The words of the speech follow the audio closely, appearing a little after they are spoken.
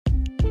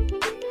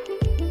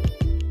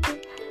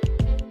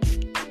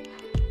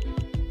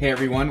Hey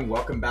everyone,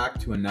 welcome back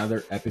to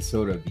another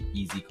episode of the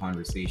Easy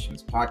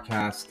Conversations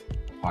podcast,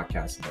 a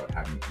podcast about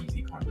having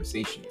easy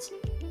conversations.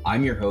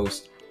 I'm your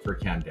host,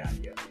 Furkan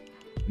Dandia.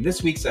 In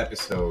this week's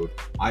episode,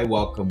 I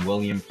welcome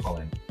William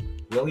Cullen.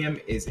 William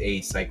is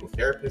a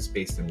psychotherapist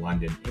based in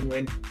London,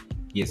 England.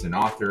 He is an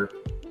author,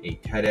 a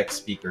TEDx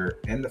speaker,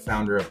 and the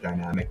founder of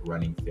Dynamic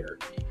Running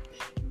Therapy.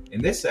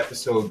 In this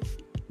episode,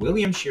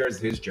 William shares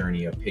his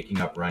journey of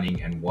picking up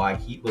running and why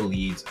he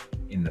believes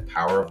in the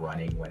power of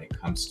running when it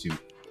comes to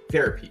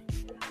therapy.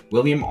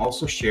 William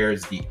also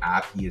shares the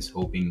app he is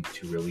hoping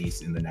to release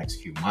in the next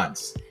few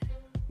months.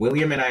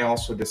 William and I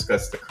also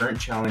discuss the current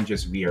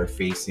challenges we are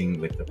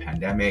facing with the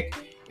pandemic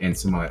and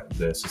some of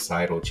the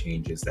societal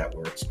changes that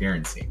we're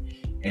experiencing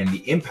and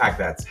the impact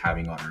that's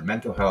having on our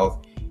mental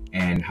health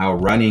and how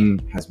running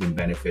has been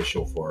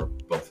beneficial for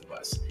both of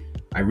us.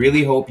 I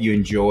really hope you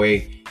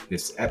enjoy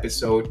this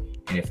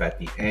episode, and if at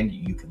the end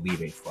you could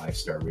leave a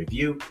 5-star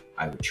review,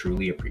 I would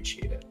truly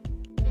appreciate it.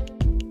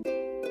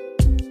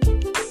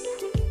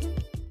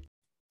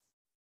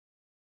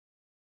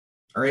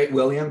 All right,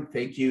 William,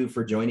 thank you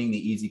for joining the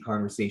Easy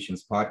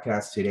Conversations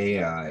podcast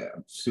today.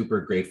 I'm super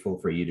grateful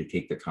for you to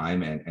take the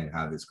time and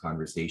have this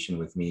conversation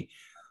with me.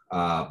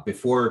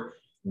 Before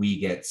we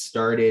get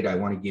started, I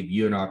want to give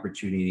you an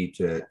opportunity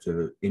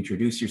to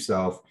introduce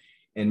yourself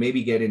and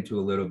maybe get into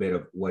a little bit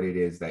of what it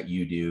is that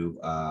you do.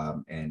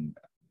 And,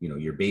 you know,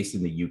 you're based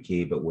in the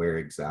UK, but where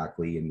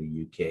exactly in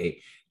the UK,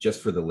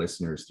 just for the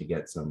listeners to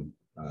get some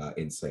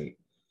insight.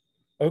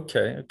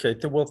 Okay.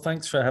 Well,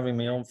 thanks for having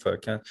me on,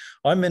 Furkan.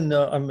 I'm in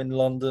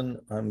London.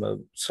 I'm a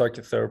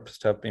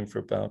psychotherapist. Have been for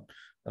about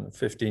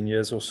 15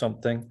 years or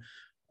something.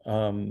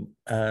 I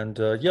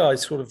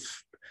sort of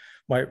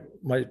my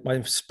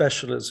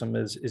specialism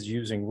is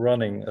using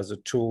running as a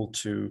tool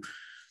to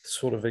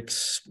sort of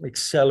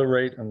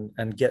accelerate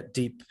and get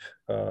deep,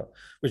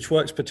 which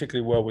works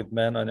particularly well with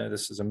men. I know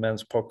this is a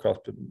men's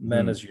podcast, but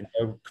men, as you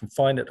know, can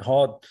find it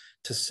hard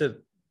to sit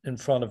in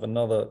front of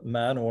another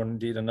man or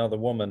indeed another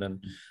woman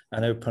and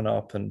open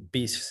up and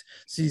it's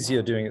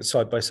easier doing it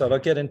side by side. I'll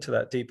get into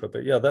that deeper,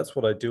 but yeah, that's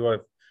what I do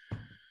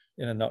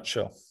in a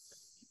nutshell.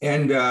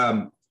 And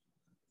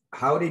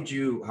how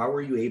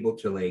were you able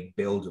to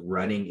build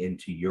running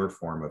into your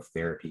form of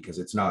therapy? Because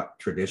it's not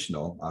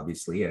traditional,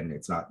 obviously, and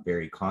it's not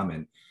very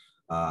common.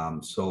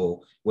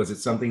 So was it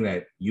something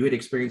that you had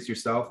experienced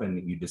yourself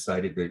and you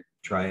decided to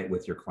try it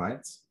with your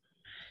clients?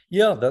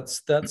 Yeah,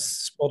 that's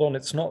spot on.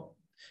 It's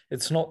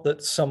not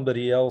that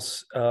somebody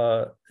else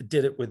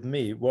did it with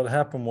me. What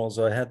happened was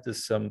I had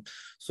this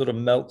sort of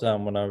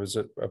meltdown when I was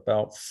at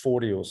about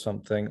 40 or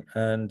something,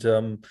 and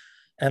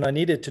I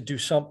needed to do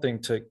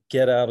something to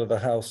get out of the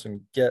house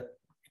and get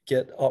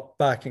up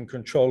back in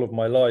control of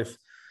my life,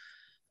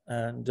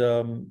 and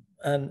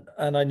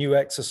I knew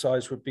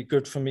exercise would be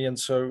good for me, and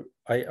so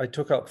I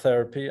took up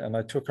therapy and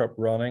I took up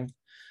running,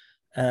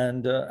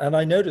 and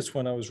I noticed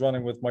when I was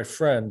running with my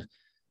friend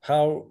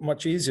how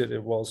much easier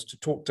it was to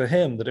talk to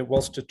him than it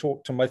was to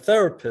talk to my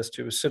therapist,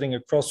 who was sitting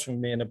across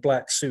from me in a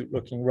black suit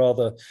looking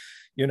rather,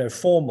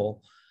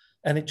 formal.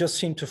 And it just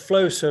seemed to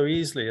flow so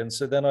easily. And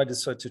so then I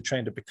decided to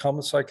train to become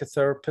a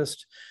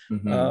psychotherapist.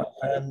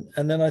 And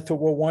then I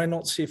thought, well, why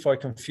not see if I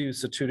can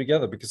fuse the two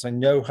together? Because I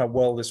know how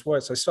well this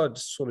works. I started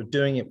sort of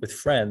doing it with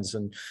friends.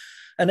 And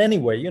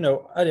anyway,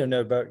 I don't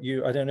know about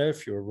you. I don't know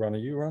if you're a runner.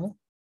 You a runner?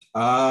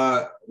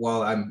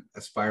 Well, I'm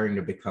aspiring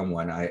to become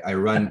one. I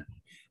run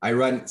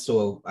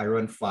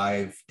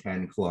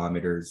 5-10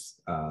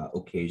 kilometers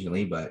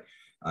occasionally, but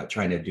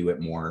trying to do it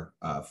more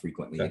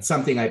frequently. Okay. It's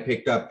something I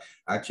picked up.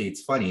 Actually,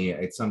 it's funny.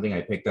 It's something I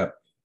picked up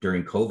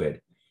during COVID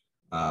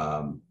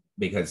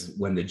because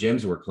when the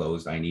gyms were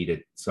closed, I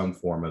needed some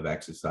form of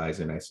exercise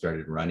and I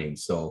started running.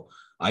 So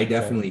I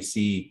definitely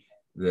see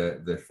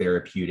the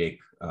therapeutic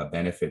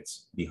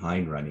benefits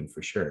behind running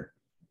for sure.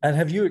 And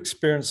have you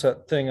experienced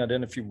that thing? I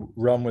don't know if you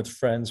run with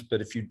friends,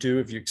 but if you do,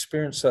 have you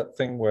experienced that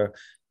thing where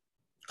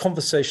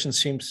conversation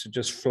seems to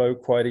just flow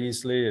quite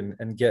easily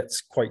and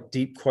gets quite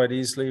deep quite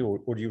easily, or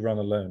do you run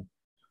alone?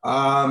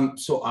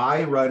 So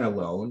I run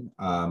alone.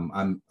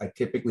 I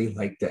typically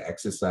like to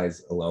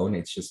exercise alone.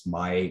 It's just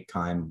my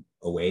time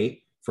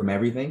away from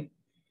everything.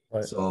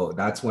 Right. So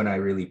that's when I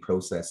really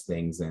process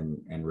things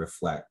and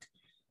reflect.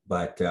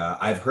 But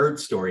I've heard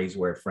stories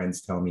where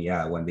friends tell me,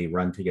 when they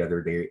run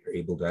together, they're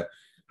able to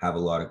have a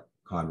lot of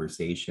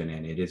conversation,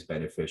 and it is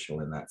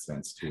beneficial in that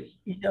sense too.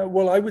 Yeah,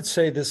 well, I would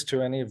say this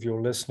to any of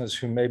your listeners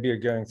who maybe are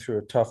going through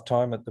a tough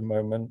time at the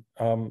moment.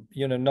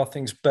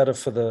 Nothing's better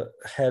for the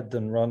head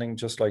than running,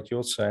 just like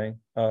you're saying.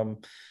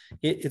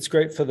 It's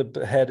great for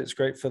the head, it's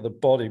great for the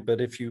body, but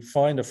if you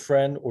find a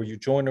friend or you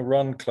join a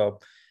run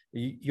club,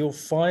 you'll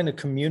find a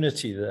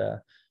community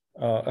there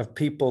of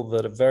people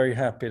that are very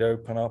happy to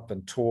open up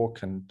and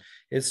talk, and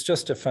it's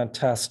just a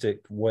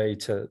fantastic way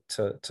to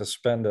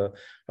spend a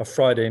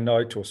Friday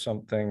night or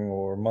something,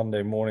 or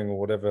Monday morning, or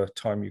whatever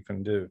time you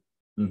can do.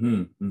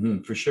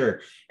 For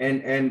sure.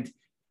 And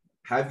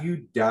have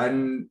you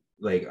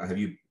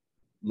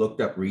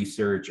looked up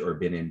research or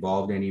been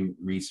involved in any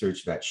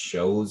research that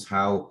shows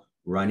how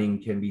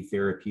running can be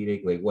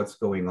therapeutic? Like, what's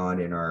going on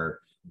in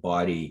our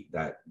body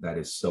that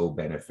is so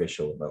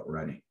beneficial about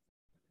running?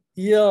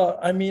 Yeah,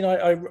 I mean,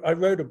 I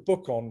wrote a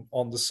book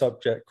on the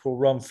subject called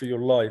Run for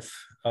Your Life.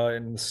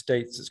 In the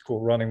States, it's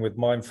called Running with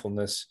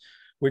Mindfulness,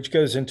 which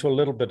goes into a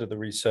little bit of the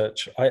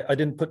research. I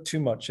didn't put too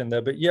much in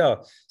there, but yeah,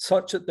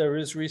 such that there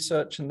is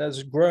research and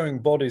there's growing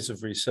bodies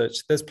of research.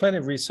 There's plenty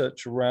of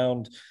research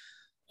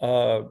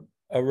uh,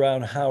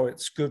 around how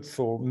it's good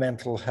for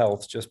mental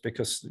health, just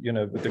because, you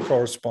know, with the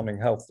corresponding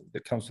health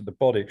that comes with the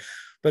body.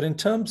 But in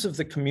terms of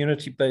the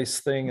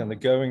community-based thing and the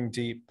going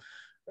deep,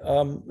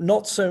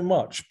 not so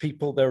much.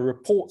 There are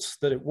reports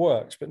that it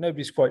works, but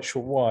nobody's quite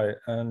sure why.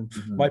 And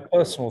my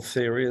personal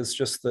theory is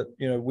just that,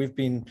 you know,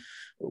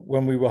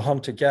 when we were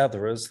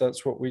hunter-gatherers,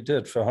 that's what we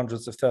did for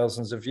hundreds of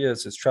thousands of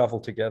years, is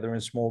travel together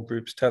in small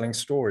groups telling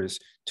stories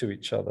to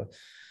each other.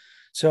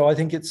 So I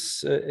think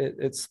it's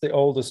the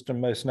oldest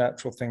and most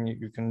natural thing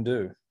you can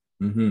do.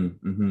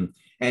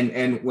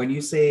 And when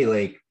you say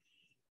like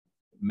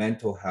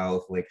mental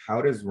health, like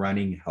how does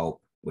running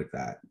help with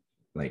that?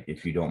 Like,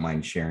 if you don't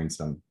mind sharing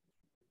some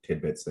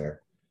tidbits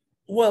there.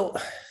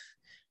 Well,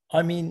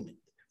 I mean,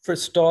 for a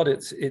start,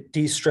 it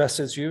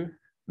de-stresses you.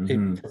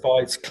 It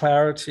provides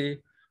clarity,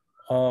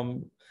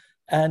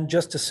 and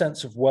just a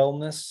sense of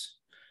wellness.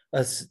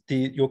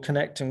 You're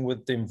connecting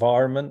with the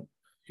environment,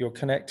 you're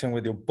connecting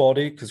with your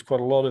body, because quite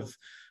a lot of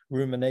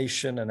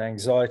rumination and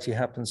anxiety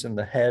happens in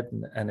the head,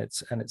 and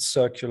it's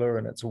circular,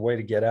 and it's a way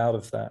to get out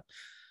of that.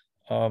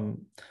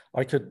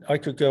 I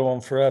could go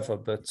on forever,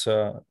 but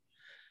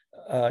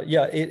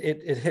yeah,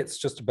 it hits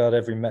just about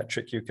every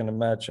metric you can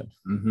imagine.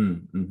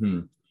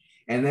 And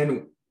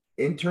then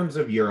in terms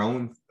of your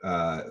own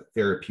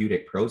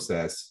therapeutic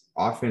process,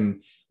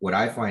 often what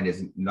I find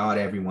is not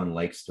everyone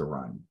likes to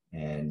run,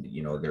 and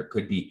you know, there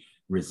could be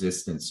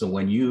resistance. So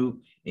when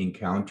you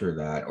encounter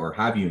that, or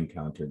have you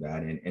encountered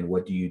that, and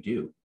what do you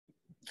do?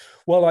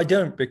 Well, I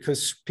don't,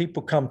 because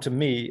people come to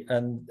me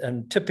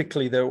and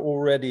typically they're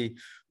already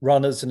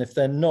runners, and if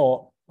they're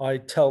not, I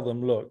tell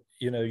them, look,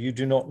 you know, you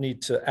do not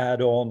need to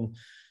add on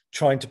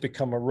trying to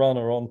become a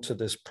runner onto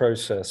this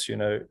process. You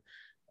know,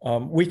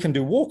 we can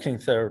do walking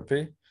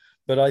therapy,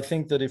 but I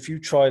think that if you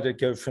try to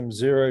go from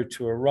zero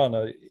to a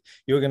runner,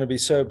 you're going to be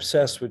so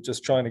obsessed with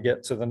just trying to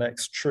get to the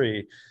next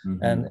tree,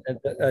 and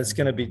it's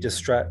going to be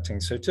distracting.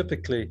 So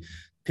typically,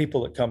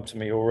 people that come to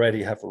me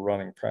already have a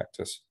running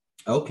practice.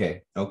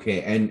 Okay.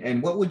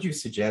 And what would you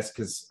suggest?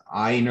 Because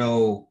I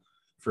know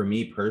for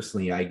me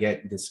personally, I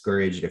get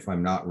discouraged if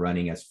I'm not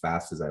running as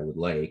fast as I would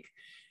like.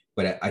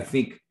 But I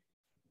think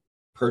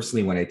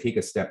personally, when I take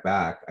a step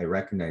back, I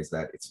recognize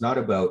that it's not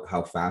about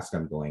how fast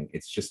I'm going.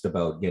 It's just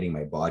about getting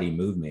my body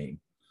moving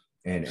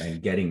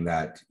and getting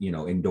that, you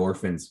know,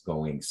 endorphins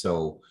going.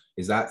 So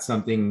is that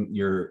something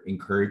you're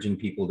encouraging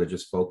people to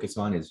just focus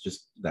on, is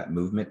just that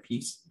movement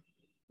piece?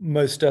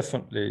 Most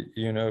definitely.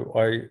 You know,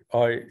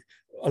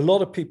 a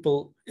lot of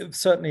people,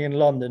 certainly in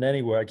London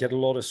anyway, I get a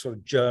lot of sort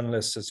of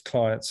journalists as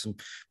clients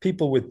and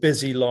people with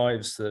busy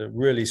lives that are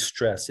really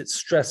stressed. It's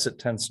stress that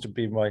tends to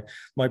be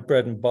my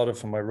bread and butter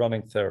for my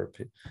running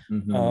therapy.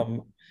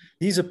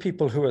 These are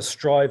people who are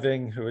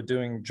striving, who are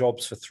doing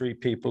jobs for three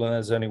people, and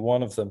there's only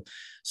one of them.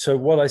 So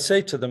what I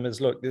say to them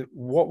is, look,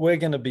 what we're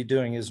going to be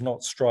doing is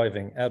not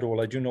striving at all.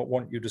 I do not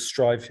want you to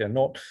strive here,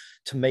 not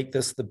to make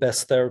this the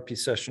best therapy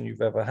session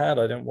you've ever had.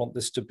 I don't want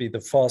this to be the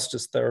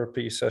fastest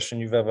therapy session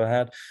you've ever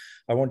had.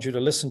 I want you to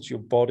listen to your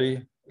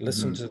body,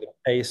 listen to the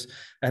pace,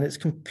 and it's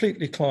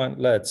completely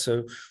client-led.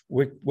 So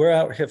we're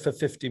out here for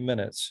 50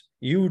 minutes.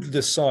 You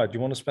decide, you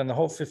want to spend the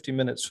whole 50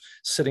 minutes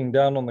sitting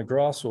down on the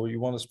grass, or you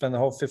want to spend the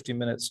whole 50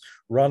 minutes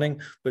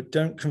running, but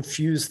don't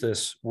confuse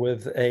this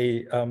with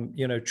a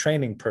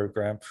training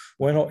program.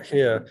 We're not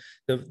here.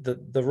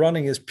 The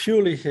running is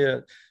purely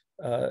here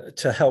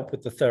to help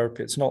with the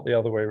therapy. It's not the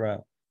other way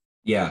around.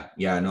 Yeah,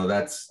 no,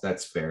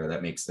 that's fair.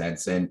 That makes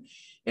sense.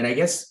 And I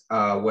guess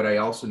what I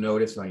also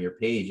noticed on your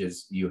page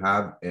is you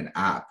have an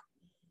app,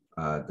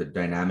 the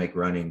Dynamic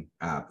Running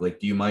app. Like,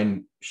 do you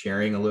mind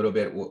sharing a little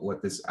bit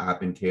what this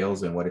app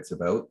entails and what it's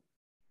about?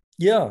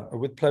 Yeah,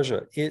 with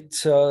pleasure.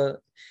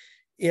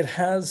 It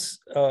has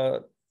a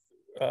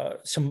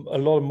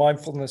lot of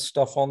mindfulness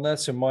stuff on there,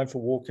 so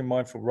mindful walking,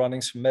 mindful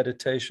running, some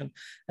meditation,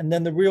 and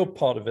then the real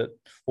part of it,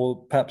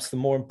 or perhaps the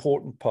more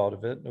important part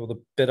of it, or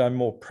the bit I'm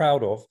more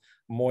proud of,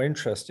 more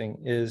interesting,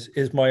 is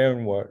my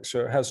own work. So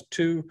it has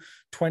two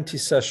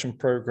 20-session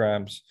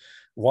programs,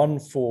 one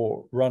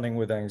for running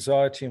with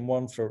anxiety and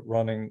one for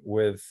running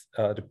with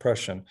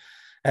depression.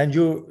 And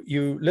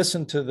you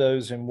listen to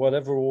those in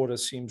whatever order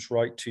seems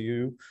right to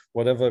you,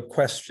 whatever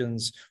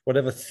questions,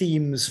 whatever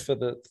themes for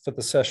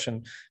the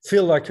session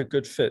feel like a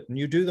good fit. And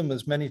you do them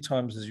as many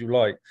times as you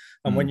like.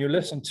 And when you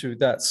listen to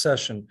that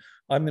session,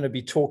 I'm going to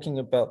be talking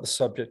about the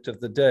subject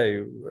of the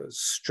day,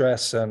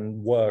 stress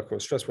and work, or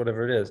stress,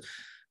 whatever it is.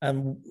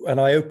 And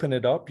I open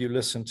it up, you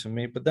listen to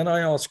me, but then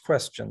I ask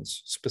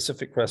questions,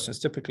 specific questions,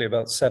 typically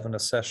about 7 a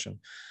session.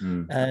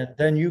 And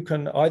then you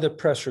can either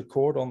press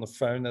record on the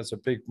phone. There's a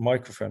big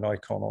microphone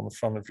icon on the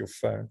front of your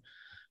phone.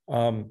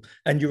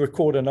 And you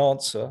record an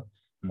answer.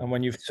 And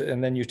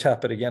and then you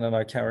tap it again and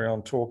I carry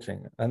on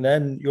talking. And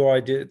then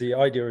the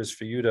idea is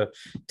for you to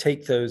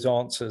take those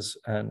answers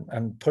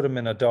and put them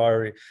in a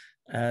diary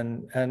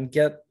and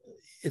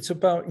it's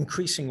about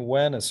increasing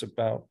awareness,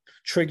 about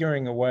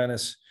triggering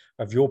awareness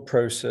of your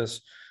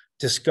process,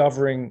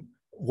 discovering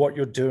what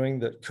you're doing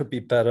that could be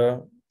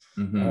better,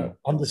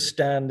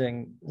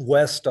 understanding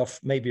where stuff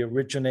maybe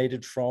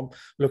originated from,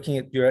 looking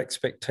at your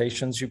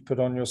expectations you put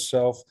on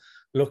yourself,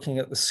 looking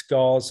at the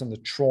scars and the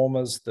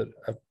traumas that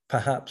are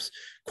perhaps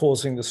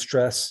causing the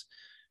stress,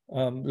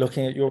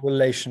 looking at your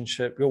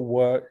relationship, your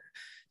work.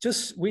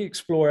 We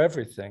explore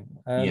everything.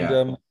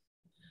 And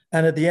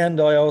at the end,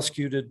 I ask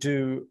you to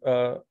do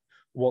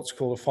what's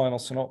called a final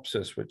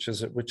synopsis, which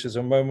is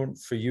a moment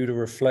for you to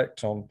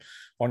reflect on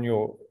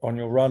your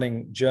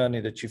running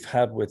journey that you've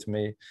had with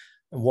me,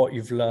 and what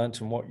you've learned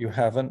and what you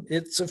haven't.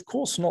 It's of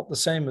course not the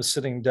same as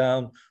sitting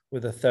down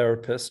with a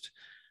therapist,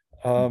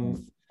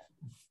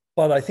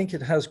 but I think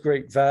it has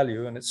great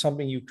value, and it's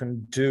something you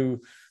can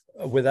do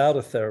without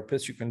a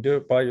therapist. You can do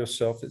it by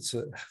yourself. It's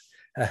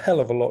a hell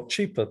of a lot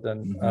cheaper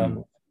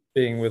than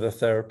being with a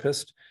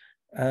therapist.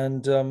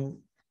 And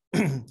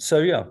so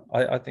yeah,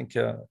 I think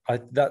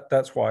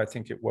that's why I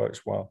think it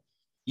works well.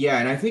 Yeah,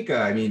 and I think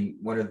I mean,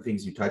 one of the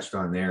things you touched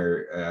on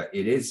there,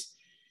 it is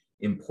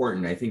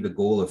important. I think the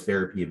goal of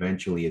therapy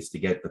eventually is to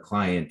get the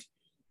client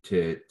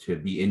to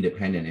be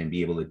independent and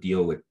be able to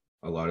deal with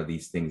a lot of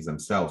these things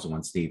themselves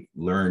once they've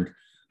learned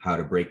how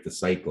to break the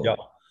cycle. Yeah.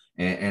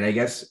 And I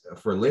guess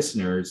for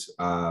listeners,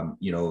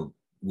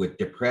 with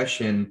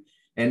depression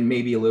and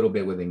maybe a little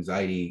bit with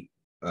anxiety,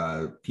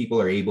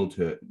 people are able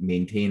to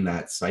maintain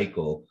that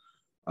cycle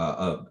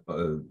of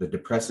the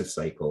depressive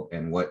cycle.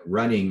 And what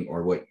running,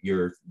 or what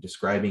you're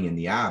describing in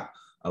the app,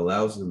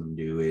 allows them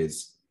to do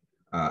is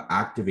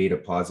activate a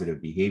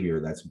positive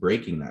behavior that's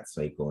breaking that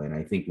cycle. And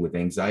I think with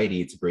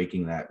anxiety, it's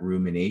breaking that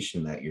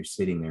rumination that you're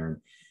sitting there and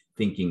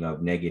thinking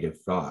of negative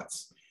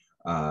thoughts.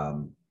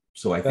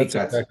 So I think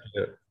that's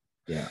exactly it.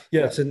 Yeah.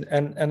 Yes,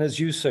 and as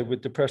you say,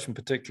 with depression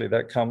particularly,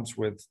 that comes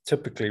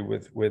typically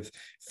with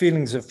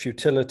feelings of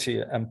futility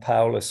and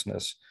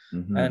powerlessness.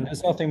 And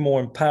there's nothing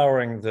more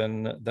empowering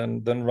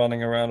than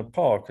running around a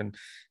park.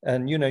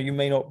 And you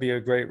may not be a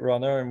great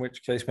runner, in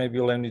which case maybe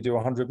you'll only do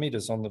 100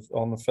 meters on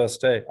the first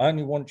day. I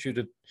only want you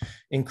to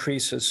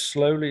increase as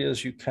slowly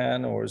as you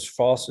can or as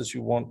fast as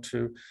you want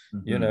to.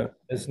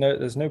 There's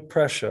no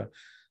pressure,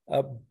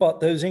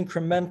 but those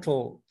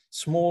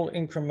small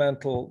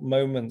incremental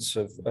moments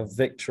of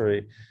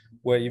victory,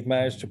 where you've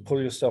managed to pull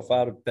yourself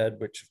out of bed,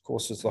 which of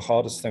course is the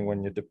hardest thing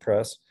when you're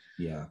depressed.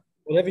 Yeah.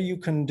 Whatever you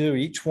can do,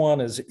 each one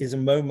is a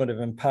moment of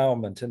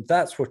empowerment, and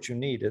that's what you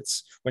need.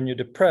 It's when you're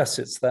depressed,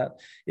 it's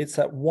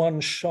that one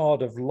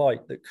shard of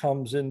light that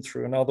comes in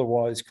through an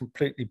otherwise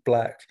completely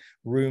black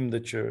room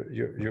that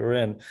you're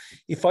in.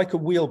 If I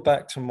could wheel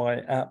back to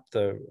my app,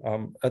 though,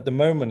 at the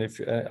moment,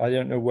 if I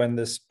don't know when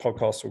this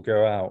podcast will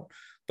go out,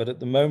 but at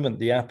the moment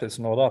the app is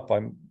not up.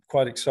 I'm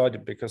quite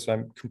excited because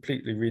I'm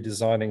completely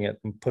redesigning it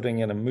and putting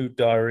in a mood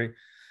diary.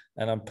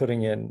 And I'm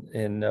putting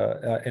in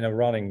a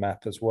running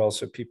map as well,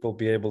 so people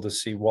be able to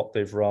see what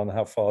they've run,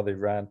 how far they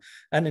ran,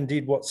 and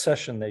indeed what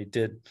session they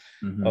did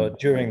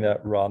during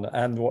that run,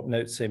 and what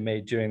notes they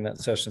made during that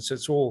session.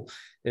 So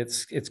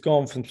it's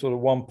gone from sort of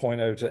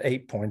 1.0 to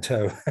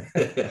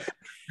 8.0.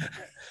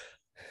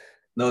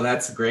 No,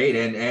 that's great.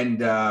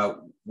 And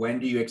when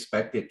do you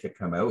expect it to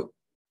come out?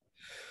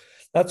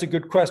 That's a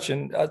good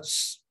question.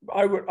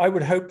 I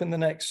would hope in the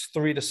next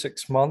 3 to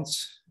 6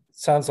 months.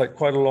 Sounds like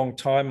quite a long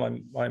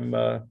time.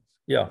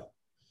 Yeah.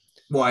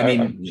 Well, I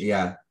mean,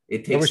 yeah,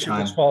 it takes time. I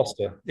wish it was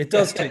faster. It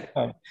does take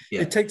time.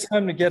 Yeah. It takes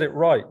time to get it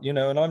right,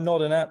 and I'm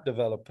not an app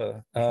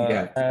developer.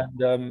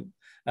 And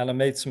I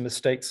made some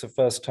mistakes the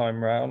first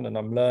time round, and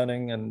I'm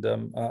learning, and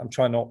I'm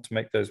trying not to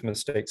make those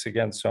mistakes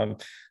again. So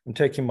I'm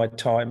taking my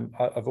time.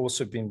 I've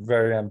also been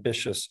very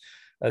ambitious,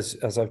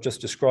 as I've just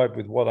described,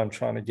 with what I'm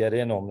trying to get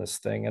in on this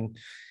thing. And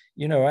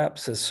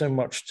apps, there's so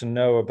much to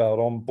know about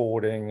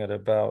onboarding and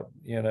about,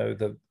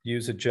 the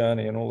user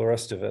journey and all the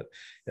rest of it.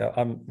 Yeah,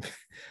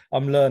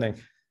 I'm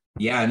learning.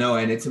 Yeah, no,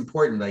 and it's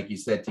important, like you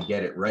said, to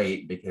get it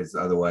right, because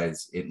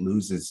otherwise it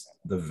loses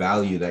the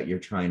value that you're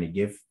trying to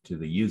give to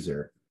the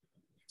user.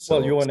 So,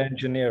 well, you're an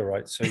engineer,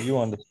 right? So you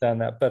understand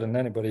that better than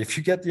anybody. If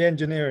you get the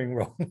engineering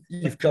wrong,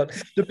 you've got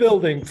the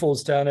building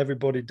falls down,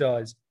 everybody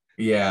dies.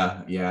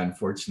 Yeah,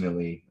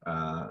 unfortunately,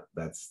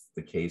 that's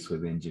the case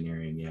with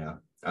engineering. Yeah.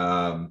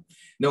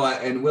 No,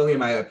 and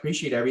William, I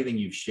appreciate everything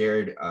you've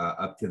shared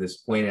up to this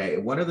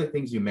point. One of the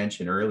things you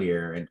mentioned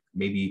earlier, and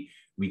maybe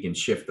we can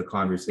shift the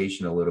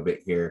conversation a little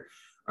bit here,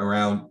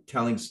 around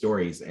telling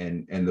stories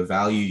and the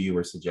value you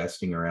were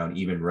suggesting around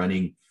even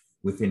running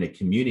within a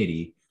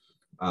community.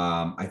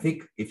 I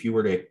think if you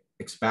were to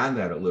expand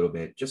that a little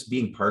bit, just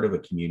being part of a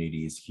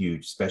community is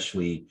huge,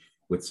 especially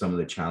with some of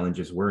the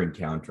challenges we're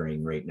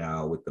encountering right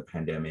now with the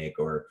pandemic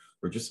or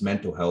just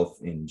mental health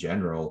in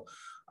general.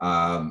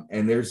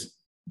 And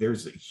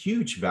there's a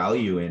huge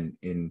value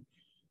in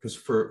because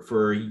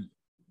for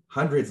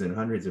hundreds and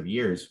hundreds of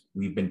years,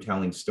 we've been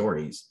telling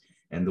stories,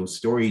 and those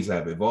stories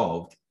have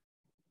evolved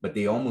but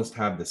they almost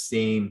have the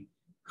same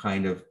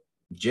kind of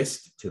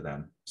gist to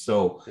them.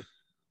 So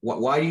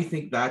why do you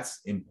think that's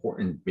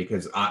important?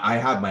 Because I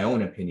have my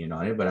own opinion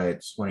on it, but I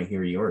just want to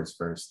hear yours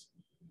first.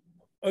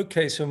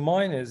 Okay, so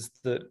mine is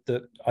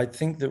that I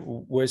think that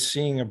we're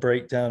seeing a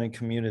breakdown in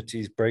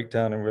communities,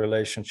 breakdown in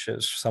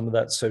relationships. Some of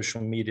that social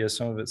media,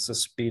 some of it's the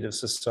speed of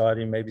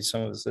society, maybe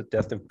some of it's the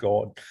death of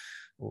God,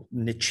 or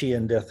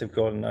Nietzschean death of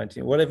God in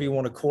 19, whatever you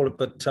want to call it.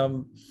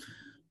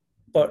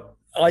 But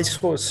I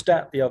saw a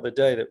stat the other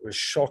day that was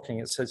shocking.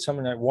 It said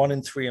something like 1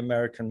 in 3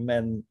 American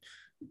men,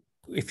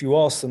 if you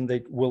ask them,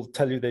 they will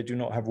tell you they do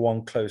not have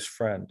one close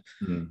friend.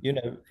 Mm-hmm. You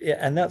know,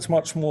 and that's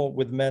much more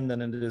with men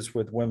than it is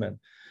with women.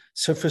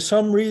 So for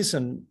some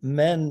reason,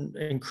 men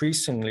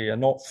increasingly are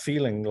not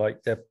feeling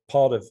like they're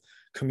part of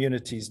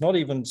communities, not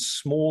even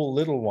small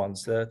little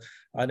ones.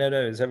 I don't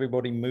know, is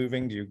everybody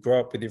moving? Do you grow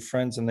up with your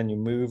friends and then you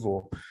move,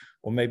 or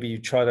maybe you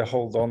try to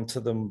hold on to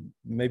them?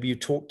 Maybe you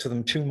talk to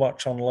them too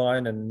much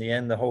online, and in the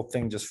end, the whole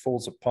thing just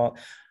falls apart.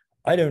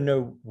 I don't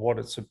know what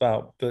it's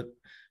about, but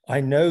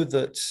I know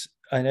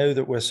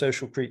that we're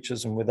social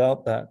creatures, and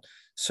without that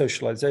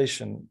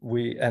socialization,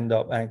 we end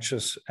up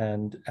anxious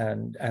and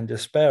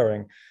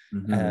despairing.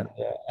 Mm-hmm.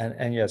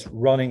 And yes,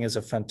 running is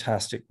a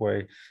fantastic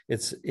way.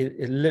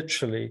 It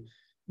literally,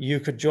 you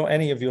could join,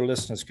 any of your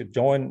listeners could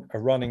join a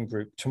running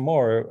group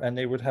tomorrow, and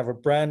they would have a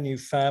brand new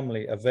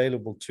family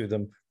available to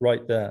them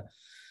right there.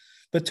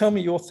 But tell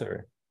me your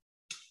theory.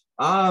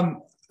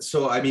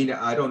 So, I mean,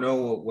 I don't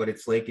know what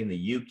it's like in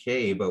the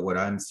UK, but what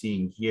I'm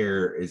seeing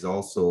here is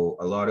also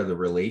a lot of the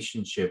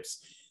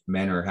relationships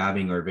men are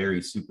having are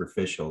very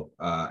superficial.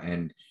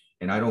 And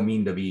I don't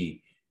mean to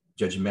be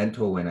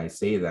judgmental when I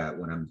say that.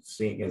 What I'm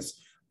saying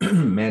is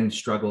men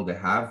struggle to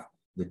have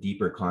the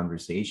deeper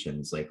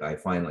conversations. Like, I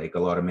find like a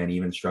lot of men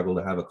even struggle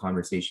to have a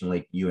conversation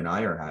like you and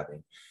I are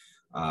having.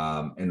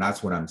 And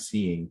that's what I'm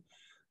seeing.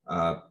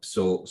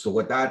 So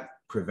what that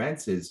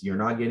prevents is you're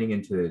not getting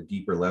into a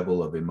deeper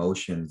level of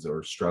emotions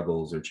or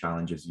struggles or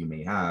challenges you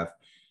may have.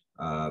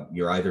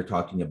 You're either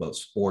talking about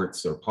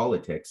sports or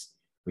politics,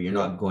 but you're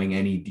not going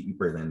any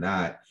deeper than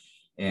that.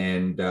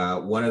 And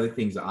one of the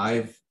things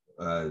I've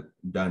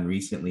done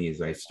recently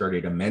is I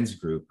started a men's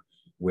group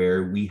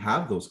where we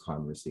have those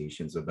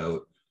conversations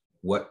about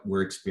what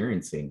we're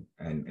experiencing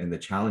and the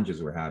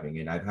challenges we're having.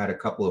 And I've had a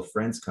couple of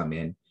friends come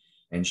in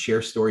and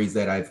share stories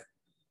that I've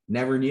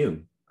never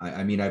knew.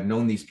 I mean, I've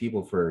known these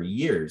people for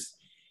years.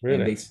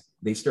 Really? And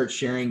they start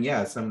sharing,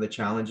 some of the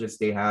challenges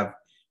they have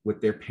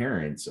with their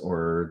parents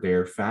or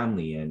their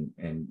family. And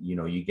you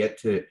know, you get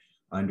to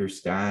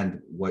understand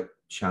what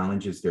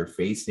challenges they're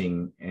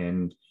facing,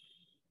 and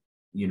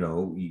you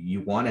know,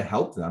 you want to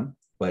help them.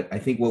 But I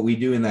think what we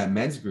do in that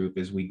men's group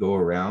is we go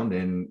around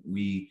and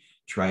we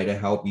try to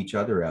help each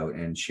other out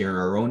and share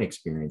our own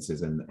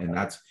experiences, and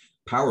that's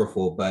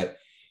powerful. But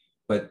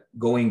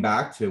going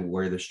back to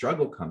where the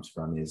struggle comes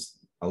from is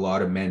a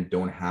lot of men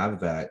don't have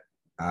that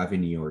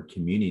avenue or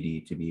community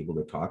to be able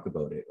to talk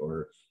about it,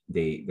 or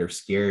they're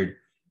scared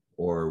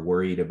or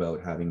worried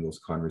about having those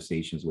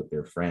conversations with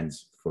their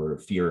friends for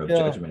fear of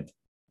judgment.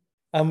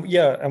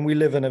 And we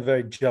live in a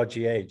very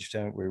judgy age,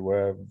 don't we?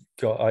 Where,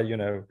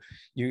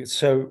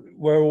 so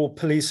we're all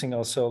policing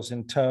ourselves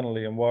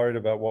internally and worried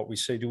about what we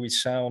say. Do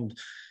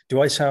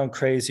I sound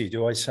crazy?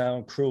 Do I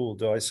sound cruel?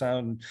 Do I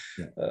sound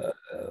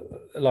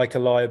like a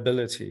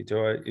liability?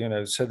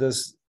 So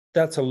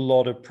that's a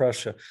lot of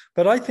pressure.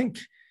 But I think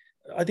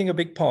a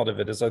big part of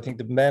it is, I think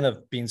the men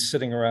have been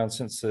sitting around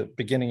since the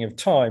beginning of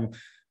time,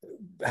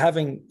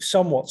 having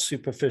somewhat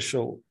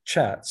superficial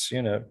chats,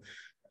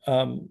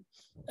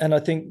 and I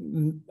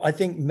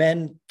think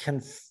men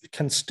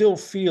can still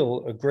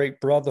feel a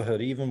great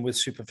brotherhood even with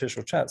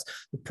superficial chats.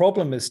 The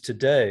problem is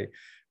today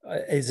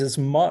is as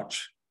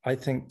much, I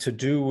think, to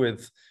do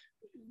with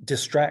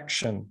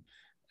distraction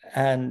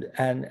and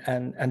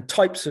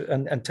types of,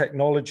 and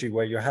technology,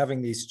 where you're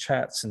having these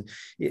chats and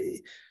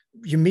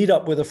you meet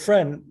up with a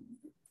friend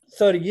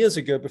 30 years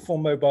ago before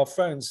mobile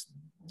phones.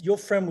 Your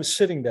friend was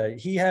sitting there.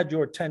 He had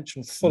your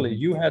attention fully.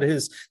 You had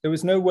his. There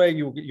was no way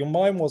your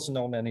mind wasn't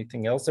on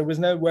anything else. There was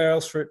nowhere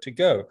else for it to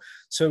go.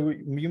 So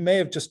you may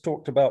have just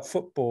talked about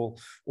football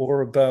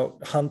or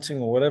about hunting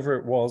or whatever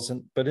it was.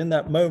 But in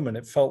that moment,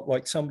 it felt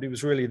like somebody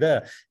was really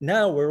there.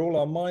 Now, where all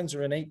our minds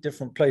are in 8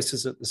 different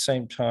places at the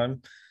same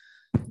time,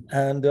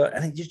 and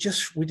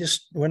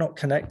we're not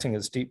connecting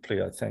as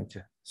deeply, I think.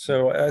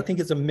 So I think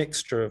it's a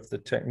mixture of the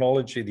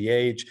technology, the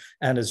age,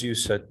 and, as you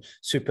said,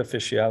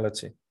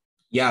 superficiality.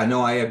 Yeah,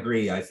 no, I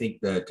agree. I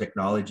think the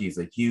technology is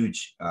a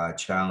huge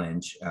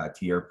challenge.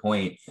 To your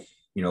point,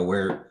 you know,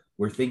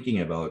 we're thinking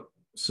about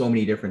so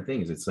many different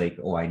things. It's like,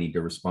 oh, I need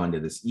to respond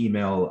to this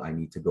email. I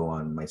need to go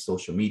on my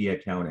social media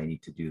account. I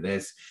need to do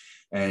this.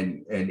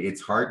 And it's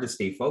hard to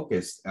stay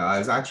focused. I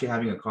was actually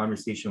having a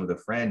conversation with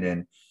a friend,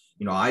 and,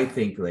 you know, I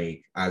think,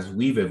 like, as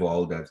we've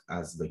evolved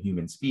as the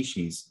human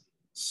species,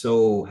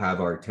 so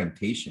have our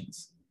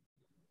temptations,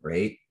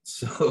 right?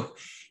 So,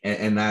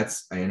 and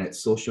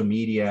it's social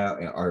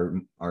media,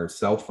 our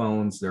cell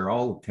phones, they're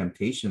all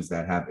temptations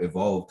that have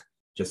evolved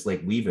just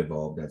like we've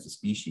evolved as a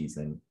species.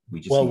 And We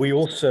just Well, we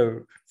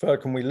also,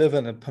 Falcon, we live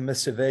in a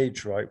permissive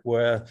age, right,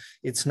 where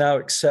it's now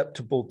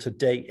acceptable to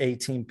date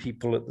 18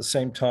 people at the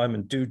same time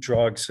and do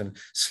drugs and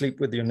sleep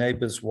with your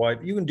neighbor's wife.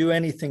 You can do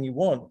anything you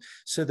want.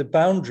 So the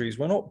boundaries,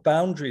 we're not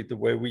boundaried the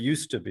way we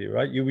used to be,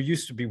 right? You were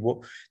used to be what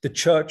the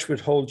church would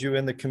hold you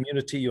in, the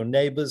community, your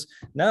neighbors.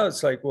 Now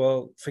it's like,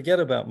 well, forget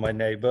about my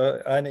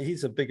neighbor. And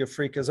he's a bigger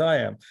freak as I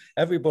am.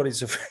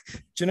 Everybody's a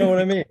freak. Do you know what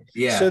I mean?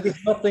 Yeah. So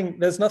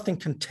there's nothing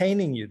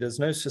containing you. There's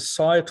no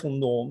societal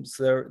norms.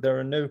 There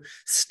are no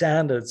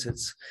standards.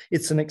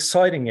 It's an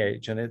exciting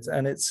age, and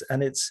it's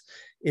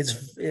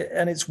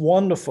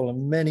wonderful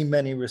in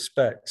many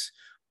respects,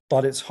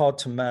 but it's hard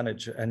to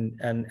manage.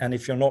 And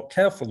if you're not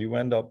careful, you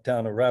end up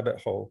down a rabbit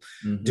hole,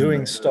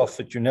 doing stuff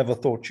that you never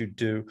thought you'd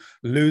do,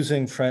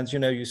 losing friends. You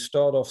know, you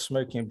start off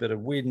smoking a bit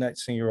of weed,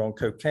 next thing you're on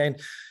cocaine.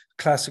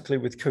 Classically,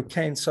 with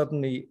cocaine,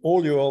 suddenly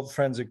all your old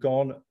friends are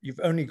gone.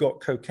 You've only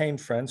got cocaine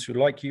friends who,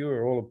 like you,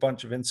 are all a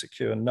bunch of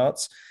insecure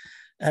nuts.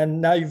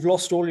 And now you've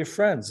lost all your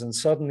friends, and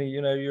suddenly,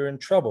 you know, you're in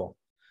trouble.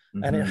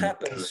 And it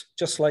happens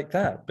just like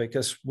that,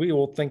 because we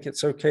all think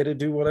it's okay to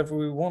do whatever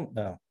we want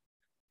now.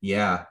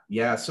 Yeah.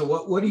 So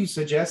what do you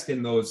suggest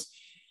in those?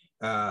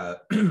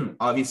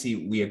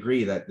 Obviously, we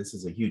agree that this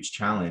is a huge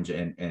challenge,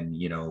 and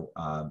you know,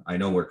 I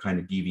know we're kind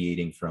of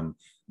deviating from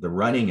the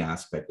running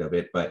aspect of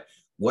it, but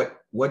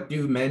what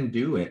do men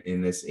do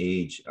in this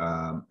age?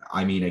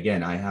 I mean,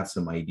 again, I have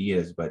some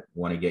ideas, but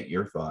want to get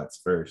your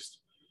thoughts first.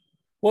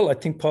 Well, I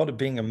think part of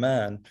being a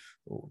man,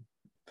 or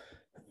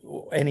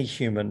any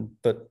human,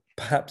 but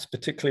perhaps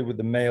particularly with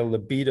the male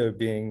libido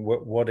being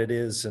what it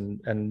is,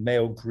 and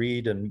male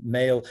greed and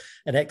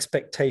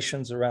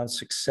expectations around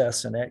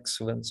success and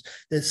excellence,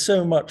 there's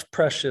so much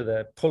pressure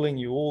there pulling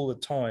you all the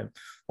time,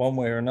 one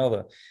way or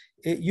another.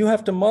 You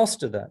have to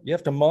master that. You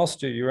have to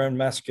master your own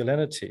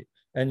masculinity.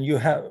 And you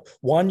have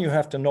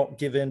to not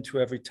give in to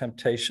every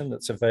temptation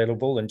that's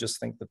available and just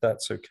think that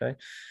that's okay.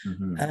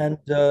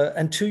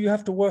 And two, you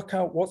have to work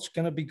out what's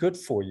going to be good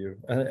for you.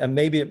 And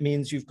maybe it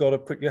means you've got to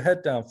put your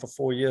head down for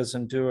 4 years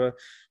and do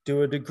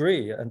a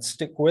degree and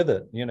stick with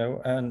it, you know,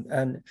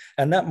 and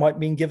that might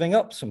mean giving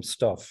up some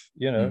stuff,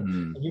 you know.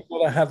 You've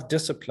got to have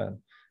discipline.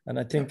 And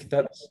I think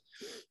that's,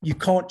 you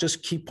can't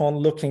just keep on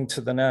looking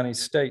to the nanny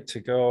state to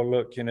go, oh,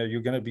 look, you know,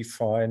 you're going to be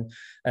fine.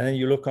 And then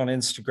you look on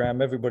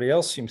Instagram, everybody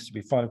else seems to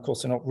be fine. Of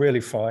course, they're not really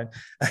fine,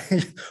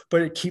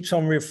 but it keeps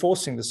on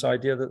reinforcing this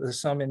idea that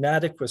there's some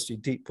inadequacy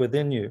deep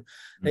within you.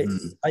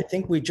 I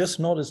think we're just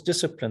not as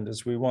disciplined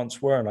as we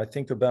once were. And I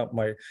think about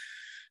my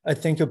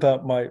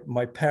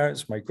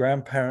parents, my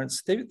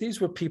grandparents.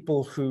 These were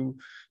people who,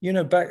 you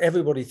know,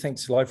 everybody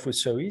thinks life was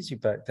so easy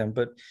back then.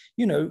 But,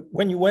 you know,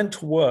 when you went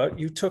to work,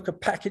 you took a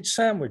packaged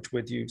sandwich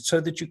with you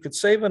so that you could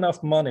save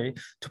enough money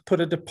to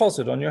put a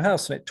deposit on your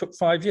house. And it took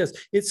 5 years.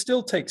 It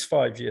still takes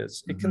 5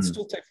 years. It can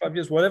still take 5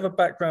 years, whatever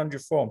background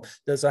you're from.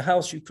 There's a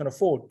house you can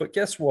afford. But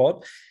guess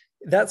what?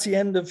 That's the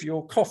end of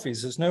your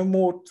coffees. There's no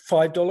more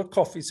 $5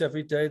 coffees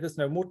every day. There's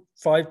no more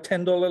 $5,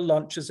 $10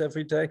 lunches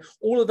every day.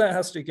 All of that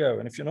has to go.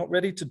 And if you're not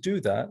ready to do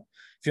that,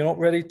 if you're not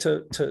ready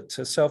to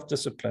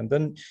self-discipline,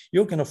 then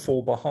you're going to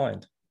fall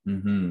behind.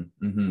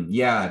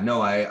 Yeah,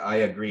 no, I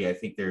agree. I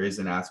think there is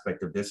an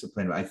aspect of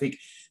discipline. I think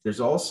there's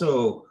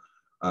also,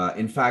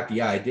 in fact,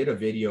 I did a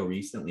video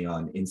recently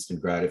on instant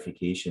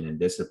gratification and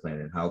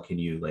discipline, and how can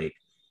you like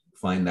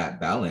find that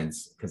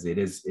balance, because it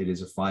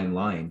is a fine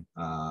line.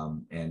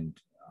 And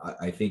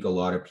I think a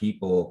lot of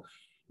people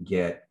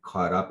get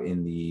caught up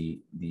in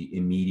the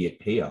immediate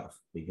payoff,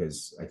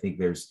 because I think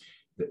there's,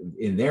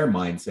 in their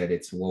mindset,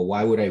 it's, well,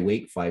 why would I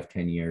wait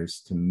 5-10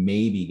 years to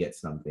maybe get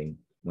something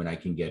when I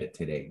can get it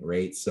today,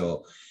 right?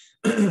 So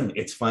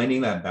it's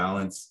finding that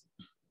balance.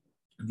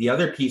 The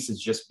other piece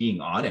is just being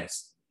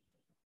honest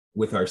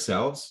with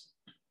ourselves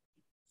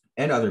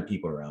and other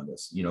people around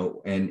us, you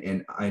know,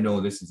 and I know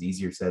this is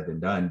easier said than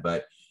done,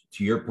 but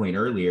to your point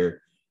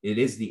earlier, it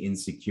is the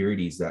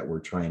insecurities that we're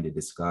trying to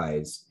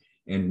disguise.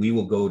 And we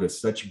will go to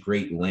such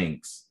great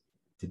lengths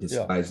to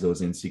disguise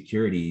those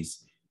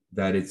insecurities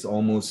that it's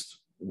almost,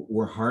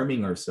 we're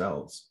harming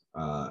ourselves,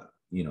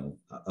 you know,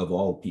 of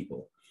all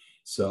people.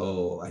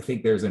 So I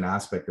think there's an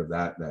aspect of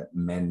that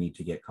men need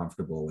to get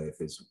comfortable with,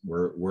 is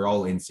we're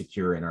all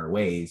insecure in our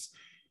ways.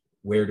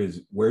 Where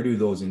do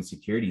those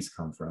insecurities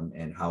come from,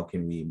 and how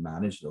can we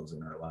manage those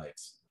in our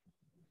lives?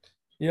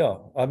 Yeah,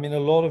 I mean, a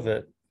lot of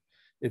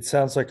it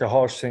sounds like a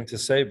harsh thing to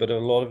say, but a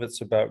lot of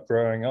it's about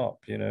growing up,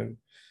 you know.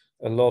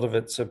 A lot of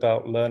it's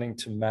about learning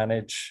to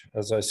manage,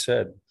 as I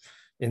said,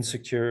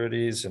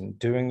 insecurities and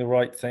doing the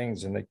right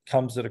things. And it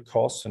comes at a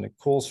cost, and it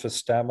calls for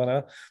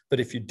stamina. But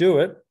if you do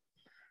it,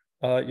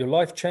 your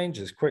life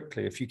changes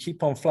quickly. If you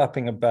keep on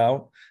flapping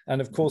about,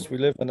 and of course we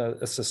live in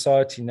a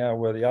society now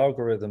where the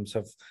algorithms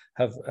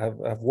have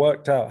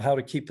worked out how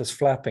to keep us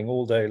flapping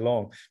all day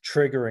long,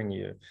 triggering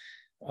you.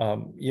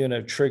 You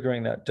know,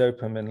 triggering that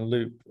dopamine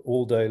loop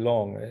all day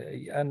long,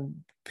 and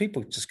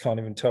people just can't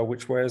even tell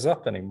which way is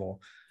up anymore.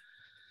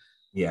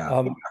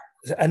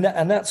 And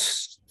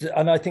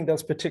I think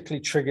that's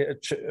particularly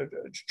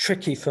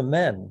tricky for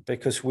men,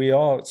 because we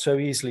are so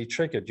easily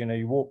triggered. You know,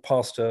 you walk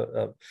past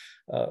a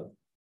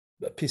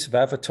piece of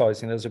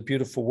advertising. There's a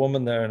beautiful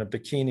woman there in a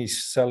bikini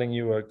selling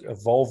you a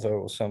Volvo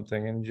or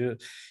something, and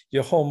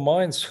your whole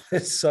mind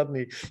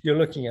suddenly you're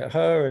looking at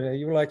her, and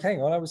you're like,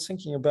 hang on, I was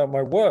thinking about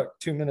my work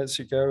 2 minutes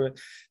ago, and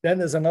then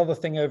there's another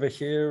thing over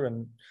here,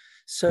 and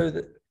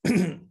so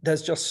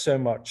there's just so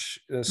much.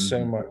 There's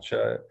so much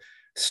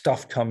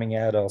stuff coming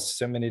at us,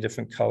 so many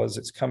different colors.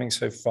 It's coming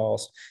so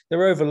fast.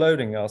 They're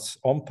overloading us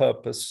on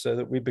purpose so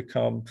that we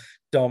become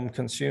dumb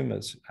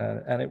consumers,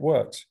 and it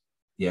works.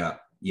 Yeah.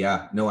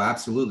 Yeah, no,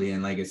 absolutely.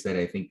 And like I said,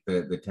 I think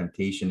the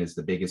temptation is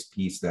the biggest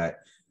piece that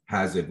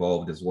has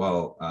evolved as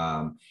well.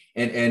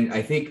 And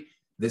I think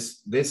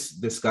this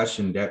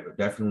discussion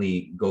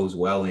definitely goes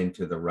well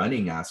into the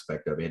running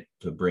aspect of it.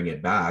 To bring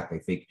it back, I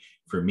think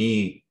for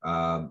me,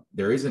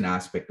 there is an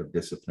aspect of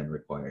discipline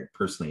required.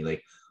 Personally,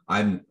 like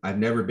I've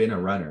never been a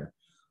runner.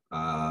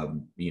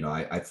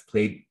 I've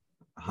played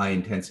high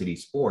intensity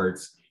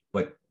sports,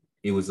 but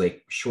it was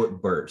like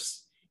short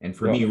bursts. And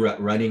for me,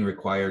 running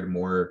required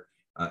more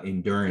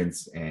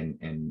endurance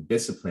and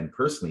discipline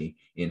personally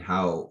in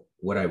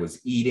what I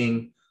was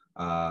eating,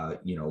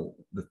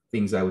 the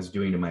things I was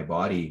doing to my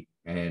body.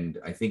 And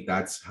I think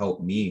that's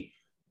helped me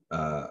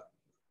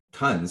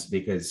tons,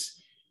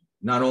 because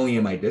not only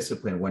am I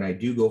disciplined, when I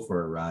do go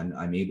for a run,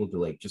 I'm able to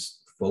like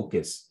just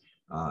focus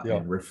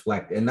and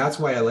reflect. And that's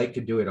why I like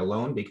to do it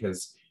alone,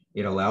 because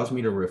it allows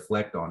me to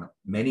reflect on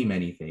many,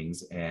 many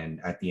things.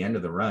 And at the end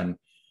of the run,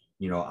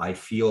 I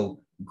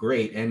feel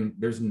great. And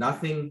there's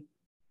nothing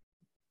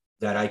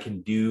that I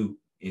can do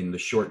in the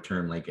short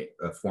term, like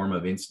a form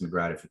of instant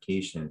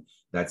gratification,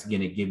 that's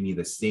going to give me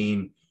the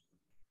same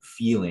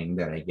feeling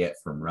that I get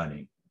from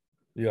running.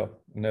 Yeah,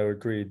 no,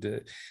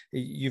 agreed.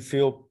 You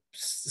feel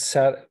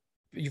sad,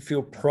 you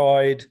feel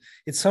pride.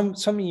 It's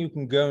something you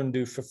can go and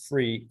do for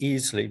free,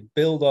 easily,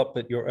 build up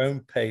at your own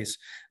pace.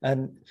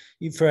 And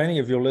for any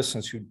of your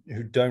listeners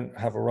who don't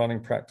have a running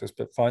practice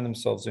but find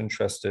themselves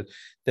interested,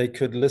 they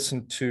could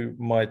listen to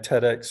my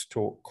TEDx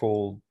talk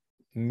called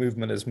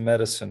Movement as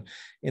Medicine.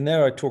 In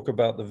there, I talk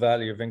about the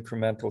value of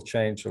incremental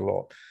change a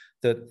lot.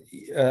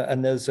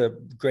 And there's a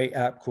great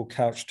app called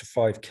Couch to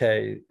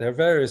 5K. There are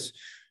various.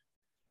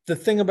 The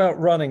thing about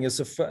running is,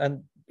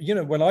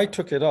 when I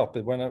took it up,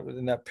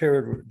 in that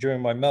period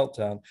during my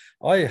meltdown,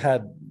 I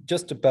had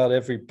just about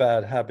every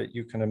bad habit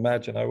you can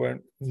imagine. I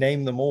won't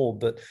name them all,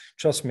 but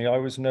trust me, I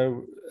was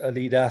no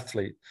elite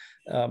athlete.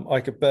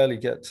 I could barely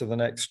get to the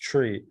next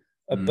tree,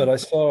 but I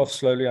started off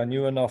slowly. I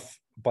knew enough.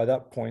 By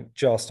that point,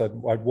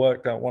 I'd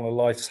worked out one of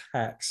life's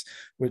hacks,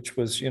 which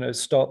was,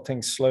 start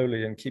things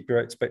slowly and keep your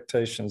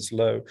expectations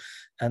low.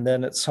 And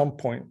then at some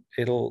point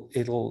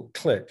it'll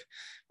click.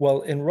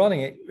 Well, in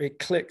running, it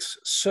clicks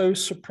so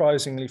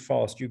surprisingly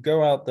fast. You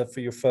go out there for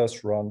your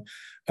first run,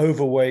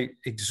 overweight,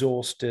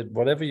 exhausted,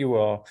 whatever you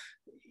are,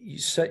 you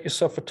set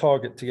yourself a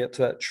target to get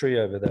to that tree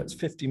over there. It's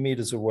 50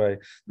 meters away.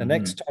 The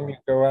next time you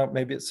go out,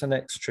 maybe it's the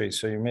next tree.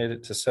 So you made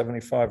it to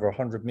 75 or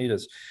 100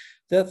 meters.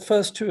 That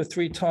first 2 or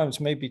 3 times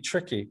may be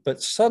tricky,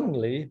 but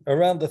suddenly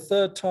around the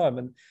third time,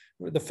 and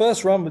the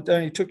first run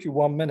only took you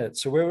 1 minute.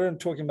 So we weren't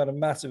talking about a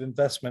massive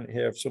investment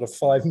here of sort of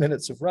 5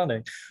 minutes of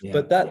running. Yeah.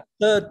 But that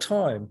third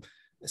time,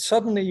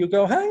 suddenly you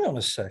go, hang on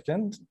a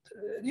second,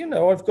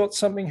 I've got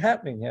something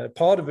happening here.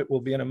 Part of it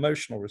will be an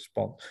emotional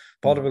response.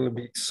 Part of it will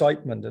be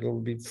excitement. It'll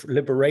be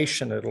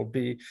liberation. It'll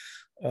be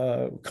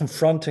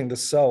confronting the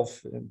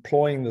self,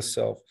 employing the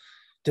self,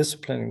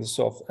 disciplining the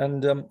self.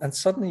 And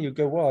suddenly you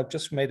go, well, I've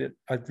just made it.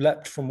 I've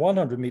leapt from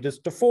 100 meters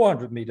to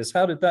 400 meters.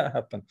 How did that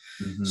happen?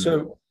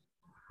 So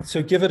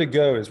give it a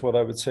go is what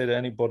I would say to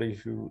anybody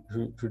who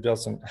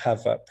doesn't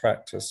have that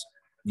practice.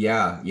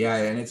 Yeah.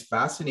 And it's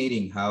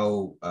fascinating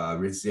how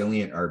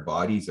resilient our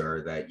bodies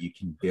are, that you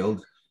can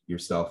build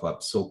yourself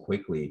up so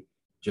quickly.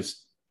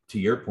 Just to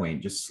your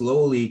point, just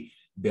slowly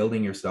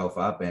building yourself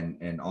up.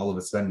 And all of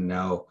a sudden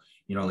now,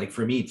 like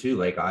for me too,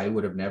 like I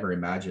would have never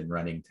imagined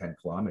running 10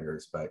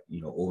 kilometers, but,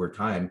 over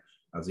time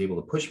I was able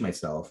to push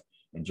myself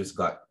and just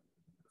got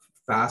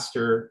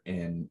faster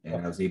and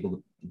I was able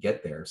to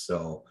get there.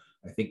 So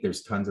I think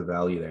there's tons of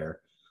value there.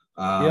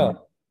 I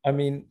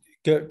mean,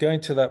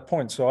 going to that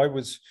point. So I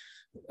was,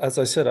 as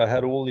I said, I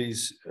had all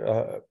these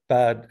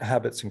bad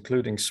habits,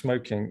 including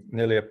smoking,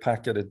 nearly a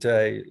packet a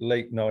day,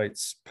 late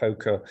nights,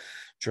 poker,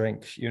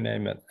 drink, you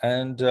name it.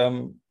 And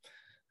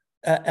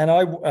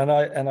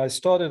I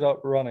started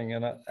up running,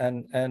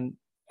 and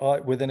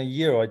within a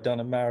year I'd done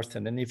a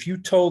marathon. And if you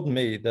told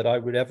me that I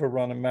would ever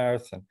run a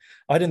marathon,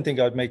 I didn't think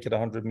I'd make it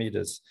 100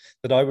 meters,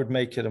 that I would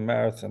make it a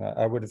marathon,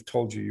 I would have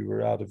told you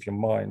were out of your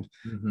mind.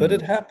 But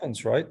it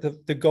happens, right?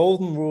 The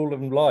golden rule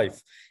of life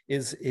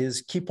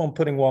is keep on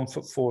putting one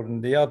foot forward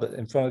and the other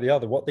in front of the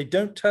other. What they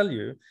don't tell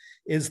you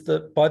is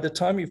that by the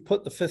time you've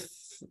put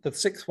the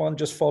sixth one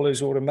just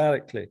follows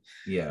automatically.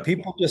 Yeah.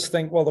 People just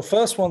think, well, the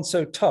first one's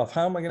so tough.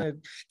 How am I going to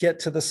get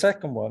to the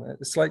second one?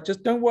 It's like,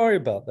 just don't worry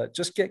about that.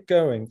 Just get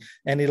going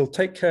and it'll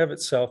take care of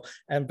itself.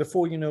 And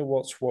before you know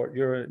what's what,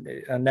 you're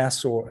a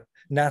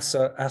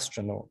NASA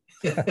astronaut.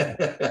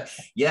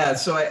 Yeah.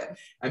 So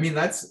I mean,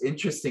 that's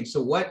interesting.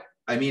 So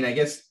I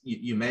guess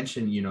you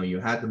mentioned, you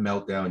had the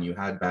meltdown, you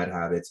had bad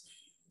habits.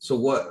 So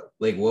what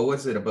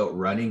was it about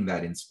running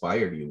that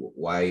inspired you?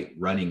 Why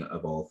running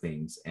of all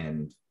things?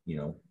 And,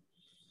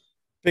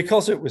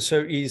 Because it was so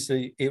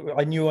easy.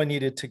 I knew I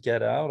needed to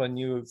get out. I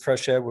knew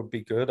fresh air would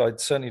be good. I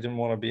certainly didn't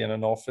want to be in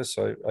an office.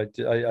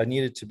 I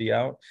needed to be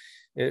out.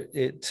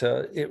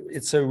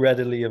 It's so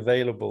readily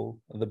available.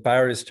 The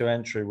barriers to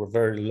entry were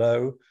very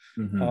low.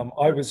 mm-hmm,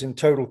 I was in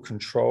total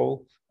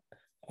control.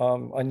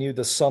 I knew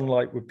the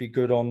sunlight would be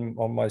good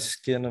on my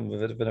skin and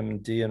the vitamin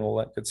D and all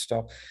that good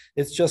stuff.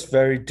 It's just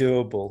very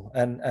doable.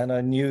 And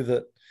I knew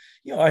that,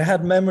 I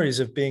had memories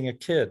of being a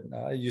kid.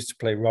 I used to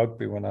play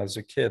rugby when I was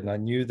a kid, and I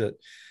knew that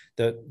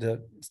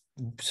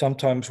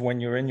sometimes when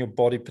you're in your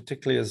body,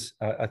 particularly as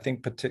I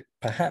think,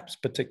 perhaps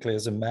particularly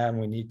as a man,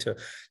 we need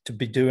to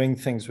be doing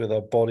things with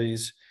our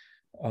bodies.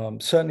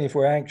 Certainly, if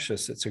we're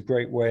anxious, it's a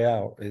great way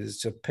out is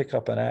to pick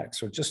up an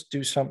axe or just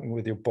do something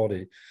with your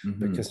body,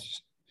 mm-hmm.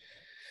 because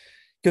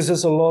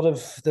there's a lot of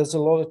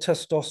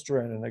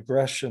testosterone and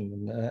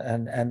aggression,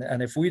 and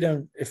if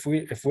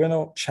we're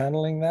not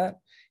channeling that,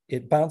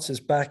 it bounces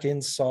back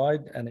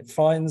inside and it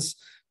finds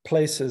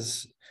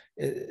places.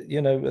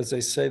 As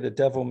they say, the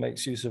devil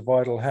makes use of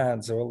idle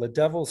hands. Well, the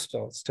devil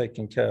starts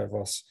taking care of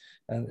us,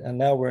 and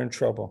now we're in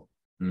trouble.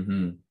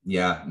 Mm-hmm.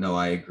 Yeah, no,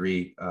 I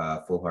agree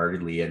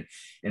full-heartedly.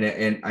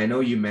 And I know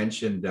you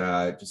mentioned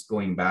just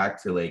going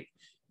back to like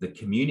the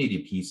community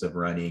piece of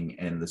running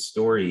and the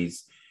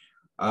stories.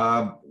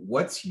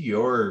 What's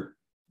your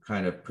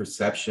kind of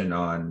perception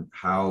on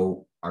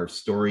how our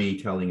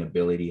storytelling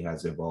ability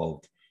has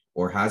evolved,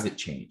 or has it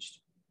changed?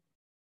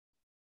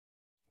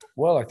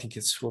 Well, I think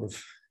it's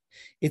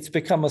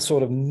become a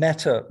sort of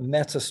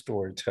meta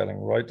storytelling,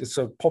 right? It's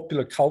a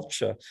popular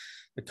culture,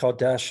 the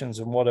Kardashians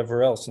and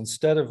whatever else.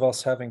 Instead of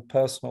us having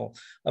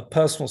a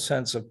personal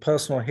sense of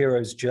personal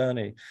hero's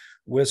journey,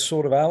 we're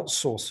sort of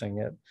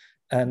outsourcing it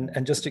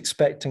and just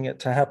expecting it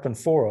to happen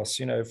for us.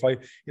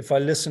 If I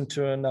listen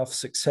to enough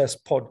success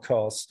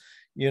podcasts,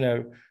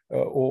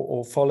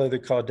 or follow the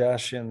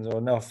Kardashians or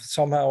enough,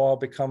 somehow I'll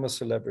become a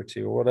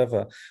celebrity or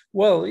whatever.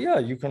 Well, yeah,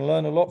 you can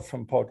learn a lot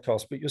from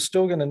podcasts, but you're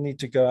still going to need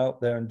to go out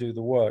there and do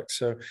the work.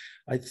 So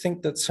I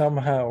think that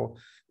somehow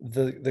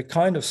the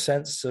kind of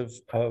sense of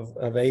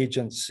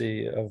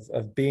agency,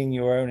 of being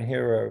your own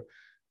hero,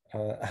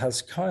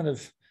 has kind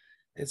of,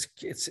 it's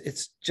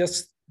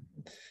just,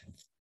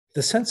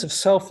 the sense of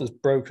self is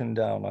broken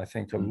down, I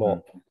think, a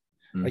lot.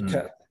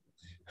 Mm-hmm.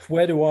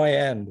 Where do I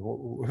end?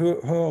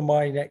 Who am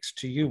I next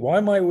to you? Why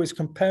am I always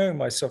comparing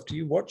myself to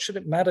you? What should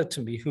it matter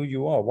to me who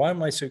you are? Why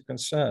am I so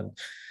concerned?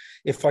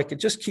 If I could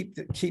just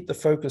keep the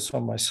focus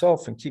on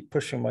myself and keep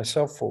pushing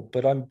myself forward,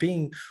 but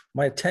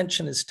my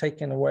attention is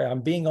taken away.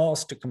 I'm being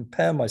asked to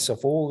compare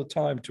myself all the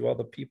time to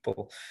other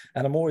people,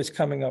 and I'm always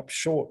coming up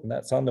short, and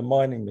that's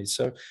undermining me.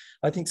 So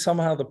I think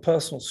somehow the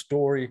personal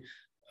story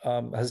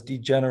has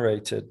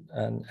degenerated,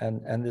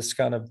 and this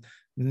kind of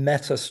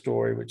meta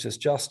story, which is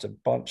just a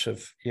bunch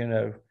of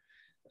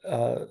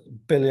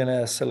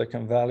billionaire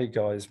Silicon Valley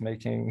guys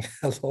making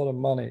a lot of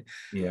money,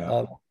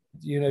 and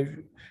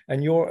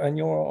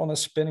you're on a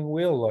spinning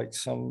wheel like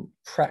some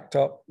cracked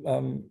up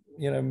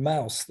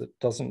mouse that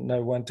doesn't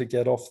know when to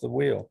get off the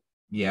wheel.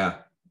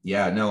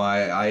 No,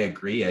 I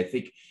agree. I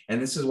think,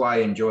 and this is why I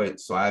enjoy it.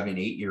 So I have an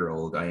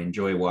 8-year-old. I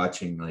enjoy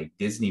watching like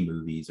Disney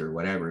movies or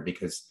whatever,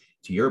 because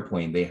to your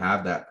point, they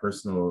have that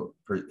personal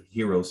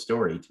hero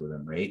story to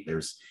them, right?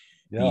 There's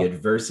the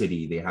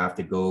adversity. They have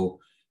to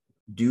go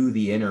do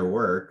the inner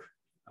work,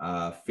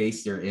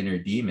 face their inner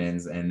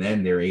demons, and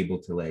then they're able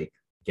to like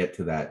get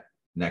to that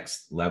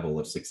next level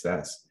of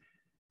success.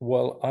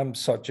 Well, I'm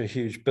such a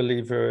huge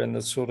believer in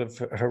the sort of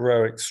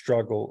heroic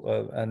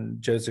struggle and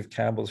Joseph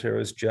Campbell's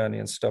hero's journey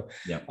and stuff.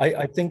 Yeah.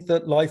 I think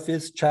that life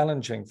is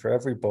challenging for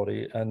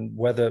everybody, and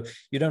whether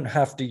you don't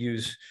have to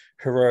use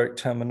heroic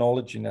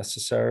terminology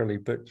necessarily,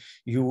 but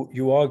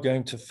you are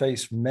going to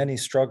face many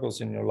struggles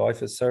in your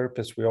life. As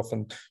therapists, we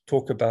often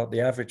talk about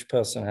the average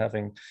person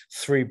having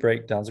 3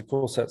 breakdowns. Of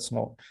course, that's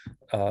not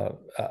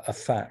a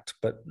fact,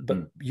 but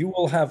you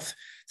will have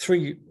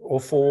 3 or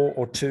 4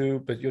 or 2,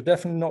 but you're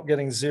definitely not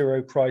getting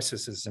 0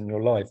 crises in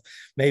your life.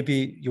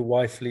 Maybe your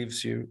wife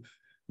leaves you.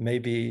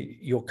 Maybe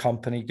your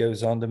company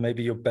goes under.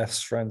 Maybe your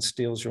best friend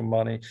steals your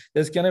money.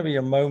 There's going to be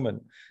a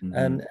moment.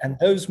 And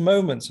those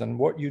moments and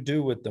what you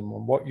do with them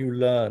and what you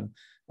learn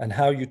and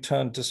how you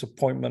turn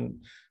disappointment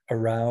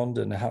around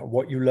and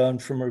what you learn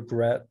from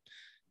regret,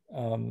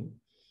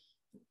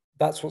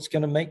 that's what's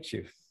going to make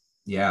you.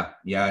 Yeah,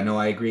 no,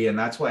 I agree. And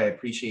that's why I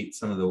appreciate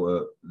some of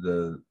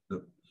the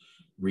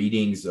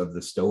readings of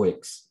the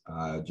Stoics,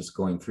 just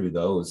going through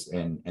those.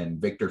 And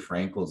Viktor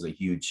Frankl is a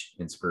huge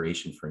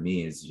inspiration for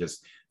me, is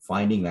just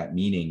finding that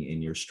meaning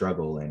in your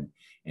struggle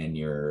and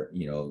your,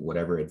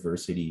 whatever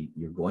adversity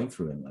you're going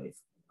through in life.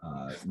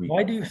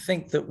 Why do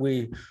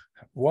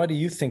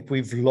you think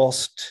we've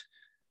lost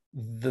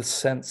the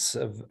sense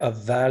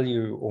of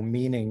value or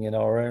meaning in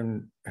our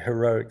own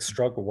heroic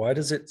struggle? Why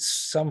does it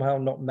somehow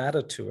not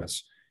matter to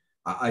us?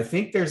 I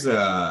think there's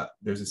a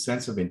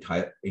sense of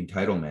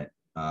entitlement.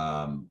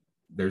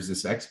 There's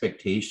this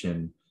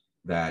expectation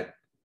that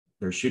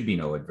there should be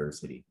no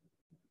adversity.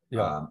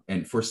 Yeah.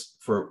 And for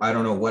I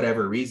don't know,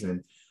 whatever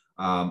reason,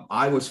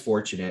 I was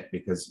fortunate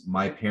because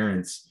my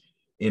parents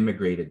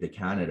immigrated to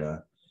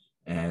Canada,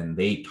 and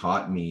they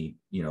taught me,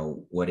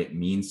 what it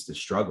means to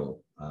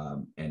struggle,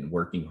 and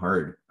working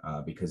hard,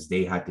 because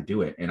they had to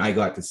do it, and I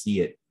got to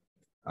see it.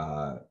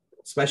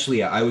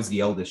 Especially, I was the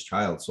eldest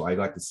child, so I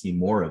got to see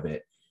more of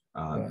it,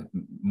 Right.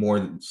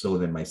 more so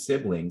than my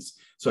siblings.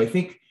 So I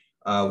think,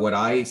 what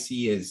I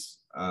see is,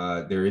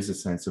 there is a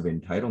sense of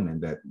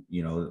entitlement that,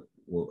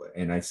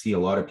 and I see a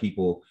lot of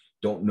people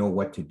don't know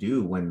what to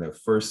do when the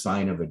first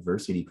sign of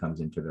adversity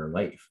comes into their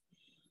life,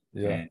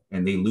 Yeah.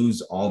 and they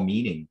lose all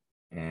meaning,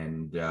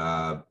 and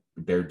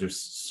they're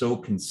just so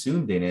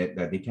consumed in it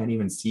that they can't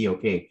even see,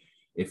 okay,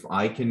 if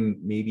I can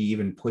maybe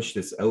even push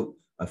this out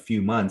a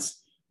few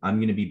months, I'm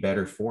going to be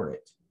better for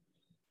it.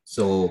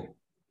 So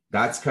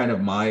that's kind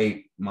of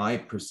my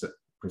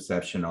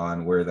perception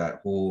on where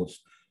that whole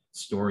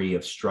story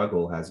of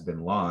struggle has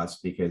been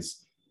lost,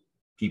 because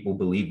people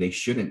believe they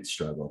shouldn't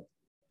struggle.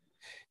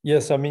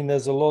 Yes, I mean,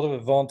 there's a lot of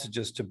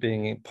advantages to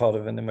being part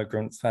of an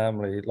immigrant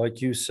family. Like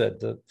you said,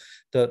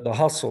 the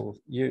hustle,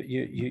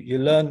 you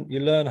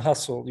learn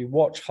hustle, you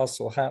watch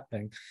hustle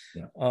happening.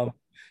 Yeah.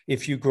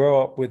 If you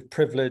grow up with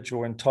privilege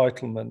or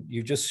entitlement,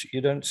 you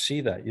don't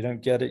see that, you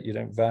don't get it, you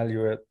don't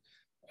value it.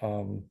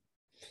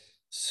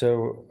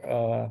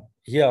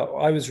 Yeah,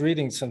 I was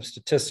reading some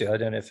statistics, I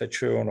don't know if they're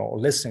true or not, or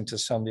listening to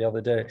some the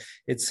other day.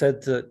 It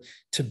said that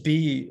to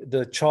be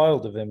the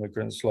child of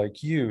immigrants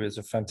like you is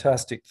a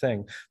fantastic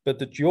thing, but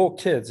that your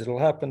kids, it'll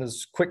happen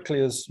as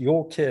quickly as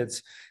your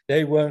kids,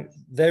 they will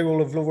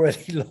have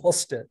already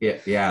lost it.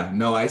 Yeah.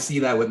 No, I see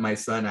that with my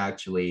son,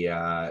 actually.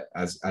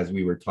 As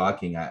we were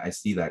talking, I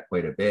see that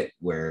quite a bit,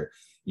 where,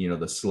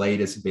 the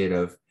slightest bit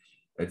of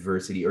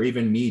adversity, or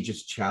even me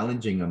just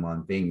challenging him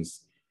on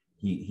things,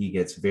 he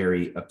gets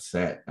very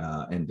upset,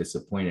 and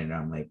disappointed. And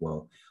I'm like,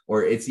 well,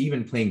 or it's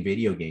even playing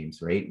video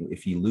games, right?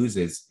 If he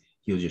loses,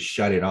 he'll just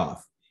shut it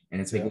off. And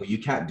it's like, well, you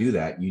can't do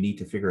that. You need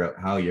to figure out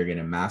how you're going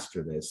to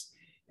master this,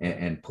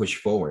 and push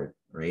forward,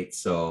 right?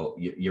 So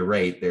you're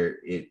right there.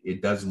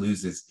 It does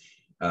lose its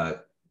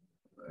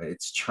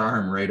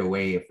charm right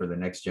away for the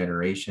next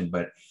generation.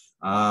 But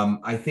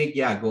I think,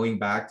 yeah, going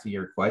back to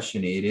your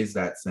question, it is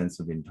that sense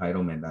of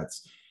entitlement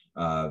that's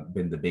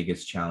been the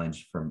biggest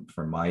challenge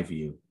from my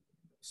view.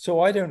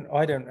 So I don't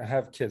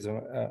have kids.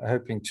 I'm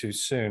hoping to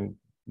soon.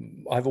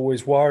 I've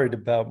always worried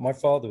about, my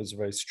father was a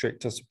very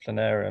strict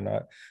disciplinarian.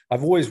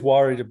 I've always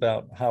worried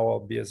about how I'll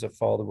be as a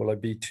father. Will I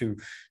be too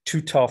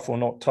tough or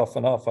not tough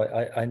enough?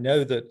 I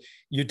know that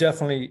you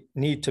definitely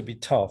need to be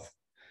tough.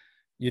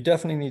 You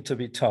definitely need to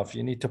be tough.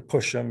 You need to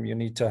push them. You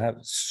need to have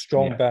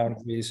strong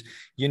boundaries.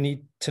 You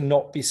need to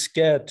not be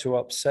scared to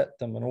upset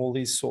them and all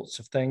these sorts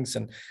of things.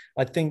 And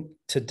I think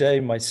today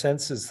my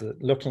sense is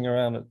that, looking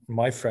around at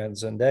my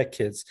friends and their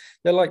kids,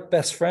 they're like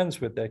best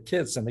friends with their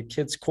kids, and the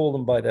kids call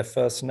them by their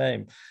first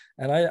name.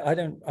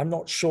 And I'm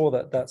not sure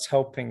that that's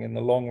helping in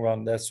the long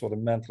run, their sort of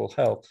mental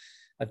health.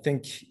 I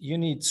think you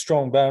need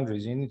strong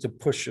boundaries. You need to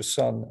push your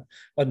son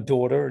and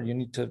daughter. You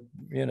need to,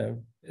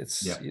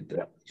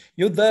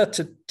 you're there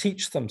to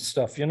teach them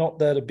stuff. You're not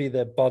there to be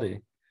their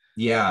buddy.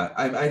 Yeah,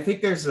 I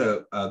think there's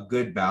a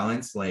good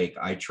balance. Like,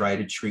 I try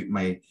to treat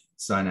my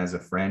son as a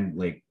friend.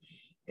 Like,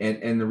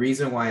 and the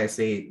reason why I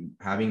say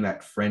having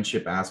that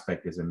friendship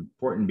aspect is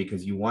important,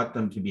 because you want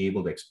them to be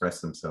able to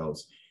express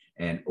themselves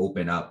and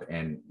open up.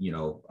 And,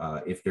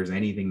 if there's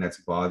anything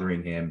that's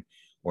bothering him,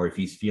 or if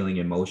he's feeling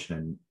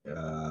emotion,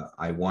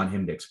 I want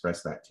him to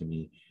express that to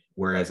me.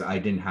 Whereas I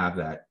didn't have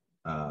that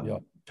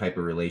type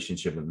of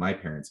relationship with my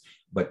parents.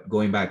 But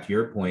going back to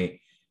your point,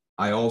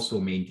 I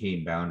also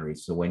maintain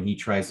boundaries. So when he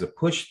tries to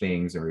push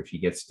things, or if he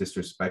gets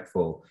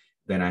disrespectful,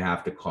 then I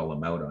have to call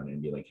him out on it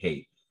and be like,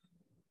 hey,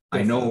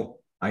 Definitely.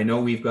 I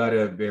know we've got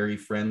a very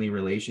friendly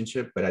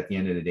relationship, but at the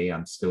end of the day,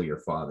 I'm still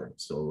your father.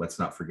 So let's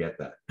not forget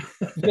that.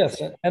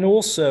 Yes. And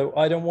also,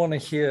 I don't want to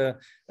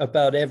hear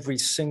about every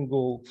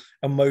single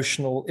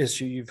emotional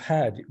issue you've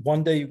had.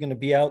 One day you're going to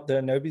be out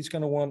there. Nobody's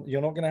going to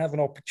you're not going to have an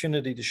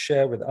opportunity to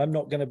share with. I'm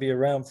not going to be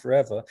around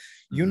forever.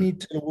 You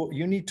need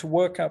to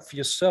work out for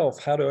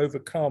yourself how to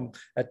overcome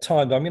at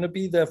times. I'm going to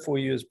be there for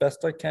you as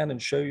best I can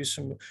and show you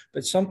some,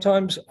 but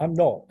sometimes I'm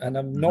not, and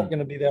I'm not going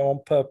to be there on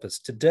purpose.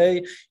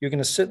 Today, you're going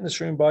to sit in this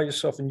room by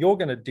yourself, and you're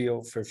going to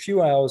deal for a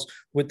few hours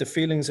with the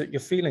feelings that you're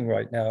feeling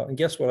right now. And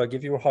guess what? I'll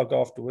give you a hug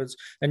afterwards,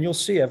 and you'll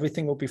see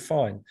everything will be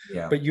fine.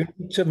 Yeah. But you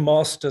need to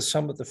master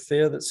some of the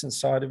fear that's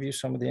inside of you,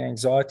 some of the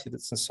anxiety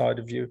that's inside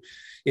of you.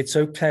 It's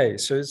okay.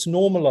 So it's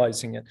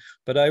normalizing it.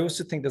 But I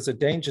also think there's a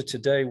danger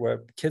today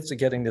where kids are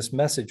getting this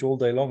message all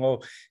day long.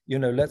 Oh,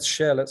 let's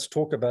share, let's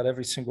talk about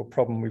every single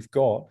problem we've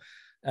got.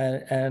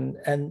 And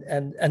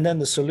then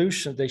the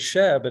solution they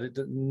share, but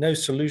no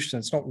solution.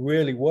 It's not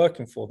really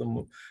working for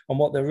them. And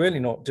what they're really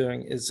not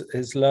doing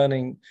is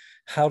learning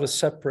how to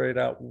separate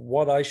out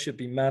what I should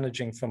be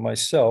managing for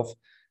myself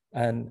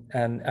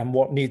and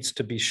what needs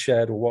to be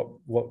shared, or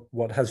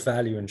what has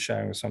value in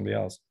sharing with somebody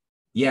else.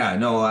 Yeah,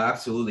 no,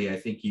 absolutely. I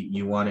think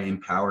you want to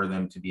empower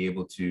them to be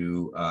able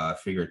to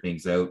figure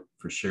things out,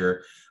 for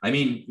sure. I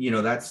mean,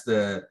 that's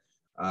the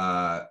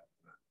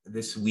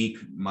this week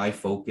my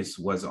focus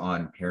was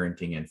on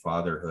parenting and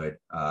fatherhood,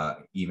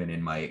 even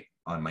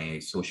on my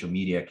social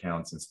media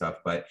accounts and stuff.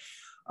 But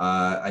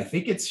I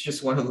think it's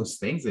just one of those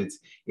things.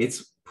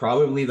 It's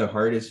probably the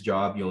hardest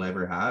job you'll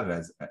ever have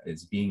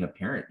as being a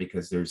parent,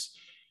 because there's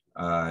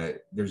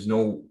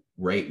no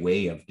right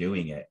way of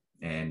doing it.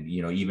 And,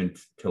 even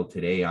till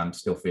today, I'm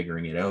still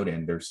figuring it out.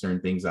 And there's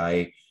certain things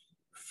I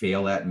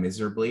fail at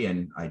miserably,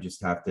 and I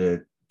just have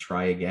to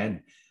try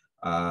again.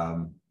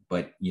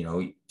 But,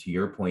 to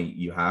your point,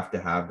 you have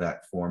to have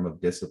that form of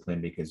discipline,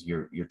 because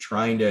you're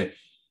trying to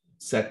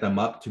set them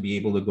up to be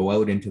able to go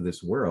out into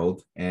this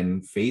world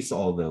and face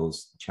all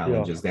those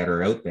challenges that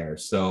are out there.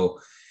 So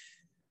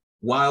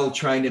while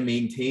trying to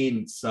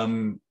maintain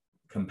some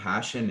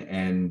compassion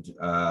and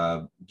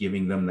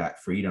giving them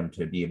that freedom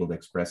to be able to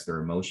express their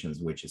emotions,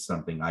 which is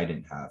something I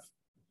didn't have.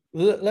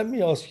 Let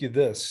me ask you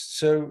this.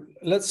 So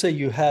let's say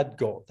you had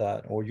got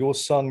that, or your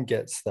son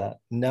gets that.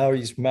 Now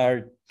he's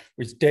married,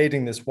 he's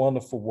dating this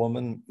wonderful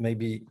woman.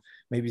 Maybe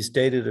he's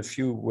dated a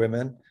few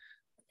women.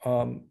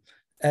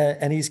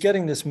 And he's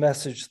getting this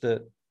message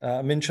that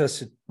I'm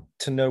interested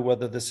to know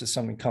whether this is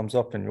something that comes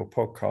up in your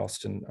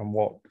podcast and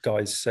what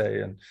guys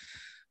say.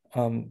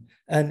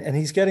 And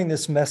he's getting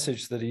this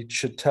message that he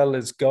should tell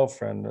his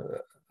girlfriend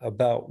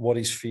about what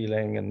he's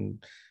feeling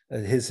and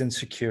his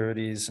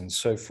insecurities and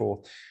so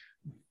forth.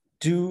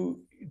 Do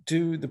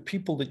the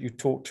people that you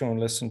talk to and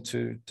listen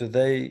to, do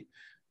they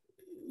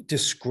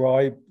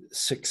describe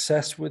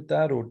success with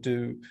that? Or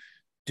do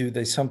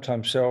they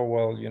sometimes say, oh,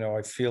 well,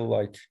 I feel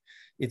like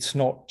it's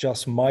not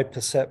just my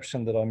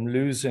perception that I'm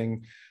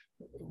losing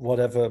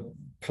whatever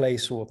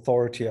place or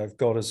authority I've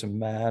got as a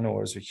man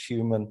or as a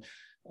human.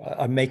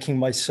 I'm making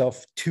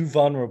myself too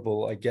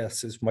vulnerable, I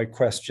guess, is my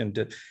question.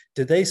 Did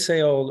they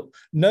say, oh,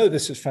 no,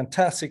 this is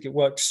fantastic, it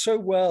works so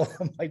well,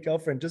 my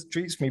girlfriend just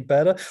treats me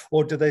better?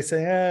 Or do they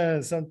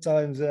say,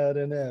 sometimes, I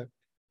don't know?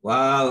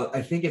 Well,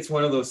 I think it's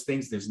one of those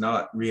things. There's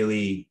not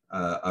really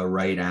a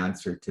right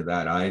answer to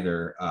that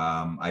either.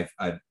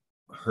 I've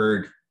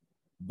heard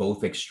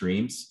both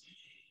extremes.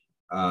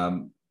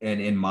 And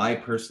in my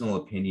personal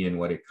opinion,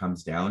 what it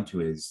comes down to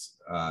is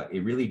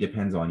it really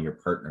depends on your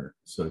partner.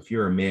 So if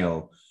you're a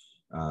male,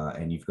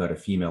 and you've got a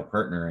female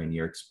partner and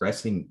you're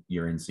expressing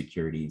your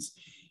insecurities,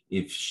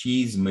 if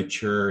she's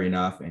mature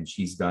enough and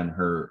she's done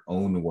her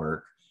own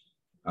work,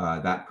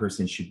 that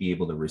person should be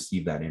able to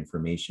receive that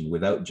information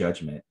without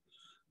judgment,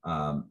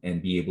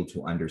 and be able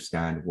to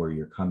understand where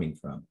you're coming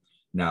from.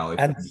 Now,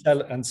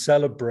 and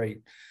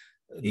celebrate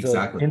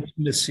exactly the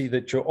intimacy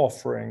that you're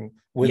offering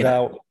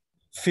without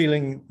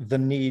feeling the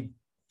need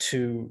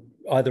to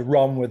either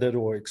run with it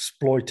or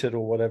exploit it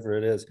or whatever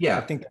it is. Yeah.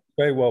 I think that's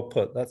very well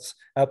put. That's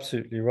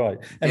absolutely right.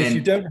 And if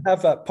you don't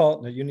have that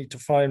partner, you need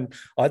to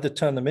either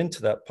turn them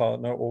into that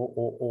partner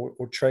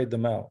or trade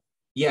them out.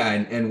 Yeah.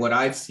 And what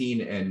I've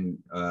seen and,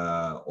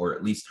 or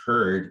at least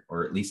heard,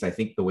 or at least I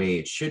think the way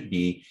it should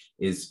be,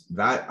 is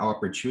that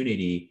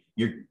opportunity,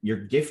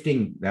 you're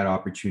gifting that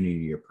opportunity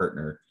to your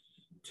partner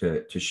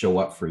to show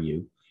up for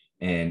you.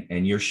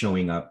 And you're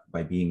showing up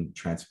by being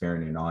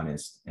transparent and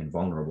honest and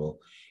vulnerable.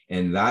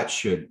 And that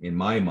should, in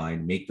my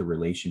mind, make the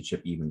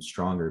relationship even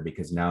stronger,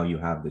 because now you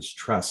have this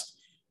trust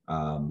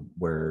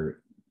where,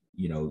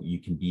 you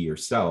can be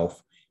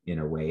yourself in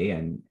a way,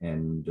 and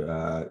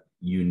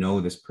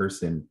this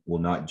person will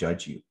not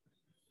judge you.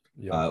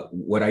 Yeah.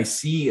 What I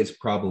see as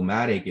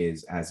problematic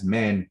is, as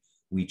men,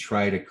 we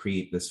try to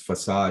create this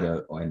facade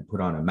and put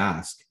on a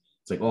mask.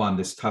 It's like, oh, I'm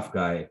this tough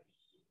guy.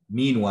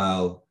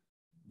 Meanwhile,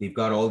 they've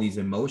got all these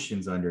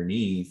emotions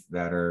underneath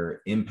that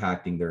are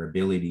impacting their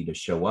ability to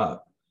show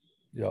up.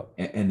 Yeah.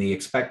 And they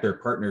expect their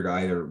partner to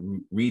either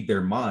read their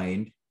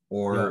mind,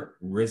 or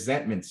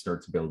resentment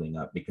starts building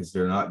up because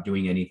they're not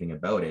doing anything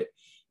about it.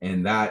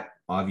 And that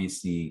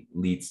obviously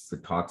leads to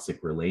toxic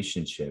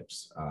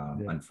relationships,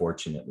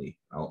 unfortunately.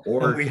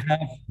 And we have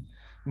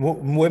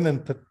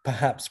women,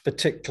 perhaps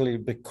particularly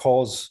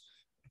because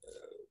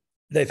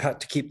they've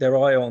had to keep their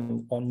eye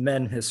on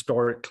men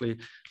historically,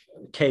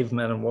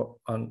 cavemen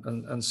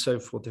and so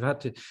forth.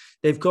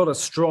 They've got a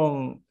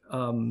strong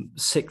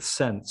sixth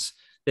sense.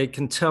 They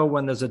can tell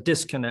when there's a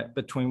disconnect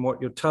between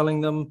what you're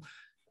telling them.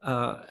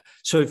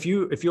 So if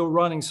you're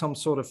running some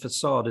sort of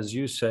facade, as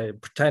you say,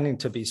 pretending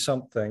to be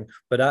something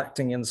but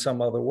acting in some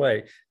other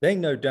way, they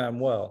know damn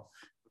well.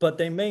 But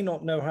they may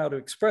not know how to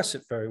express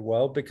it very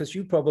well, because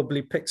you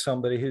probably pick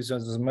somebody who's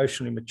as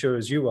emotionally mature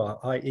as you are,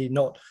 i.e.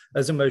 not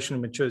as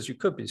emotionally mature as you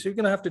could be. So you're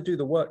going to have to do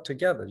the work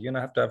together. You're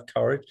going to have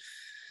courage.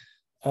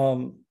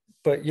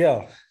 But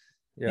yeah.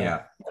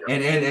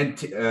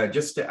 And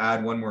just to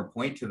add one more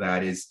point to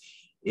that is,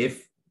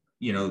 if,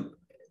 to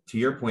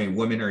your point,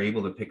 women are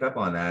able to pick up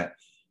on that,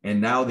 and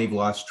now they've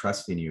lost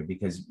trust in you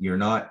because you're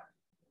not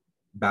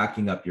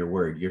backing up your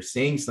word. You're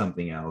saying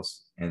something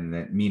else, and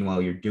then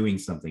meanwhile you're doing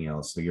something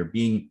else. So you're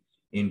being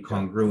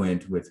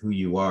incongruent with who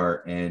you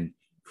are. And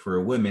for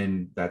a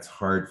woman, that's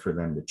hard for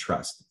them to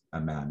trust a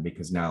man,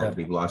 because now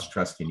they've lost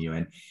trust in you.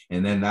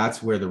 And then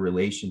that's where the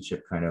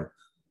relationship kind of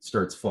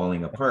starts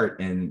falling apart.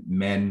 And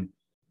men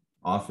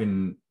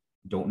often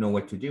don't know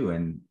what to do,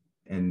 and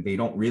they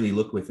don't really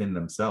look within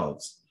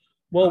themselves.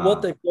 Well,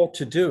 what they've got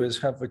to do is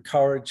have the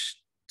courage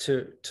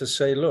to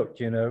say, look,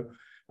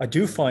 I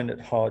do find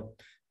it hard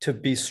to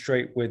be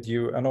straight with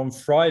you. And on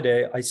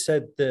Friday, I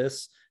said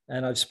this,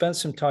 and I've spent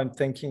some time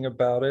thinking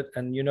about it.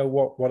 And you know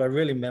what I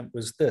really meant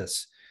was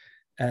this.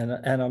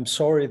 And I'm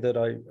sorry that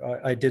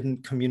I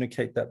didn't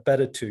communicate that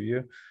better to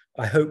you.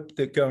 I hope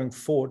that going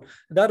forward,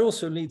 that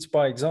also leads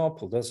by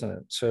example, doesn't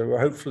it? So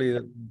hopefully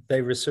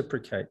they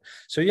reciprocate.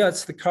 So yeah,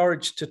 it's the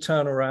courage to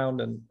turn around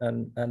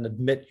and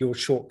admit your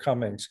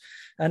shortcomings.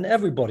 And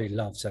everybody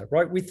loves that,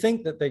 right? We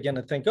think that they're going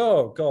to think,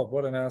 oh God,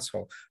 what an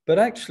asshole. But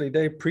actually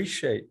they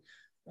appreciate.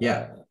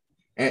 Yeah.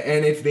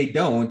 And if they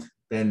don't,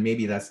 then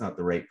maybe that's not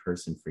the right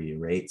person for you,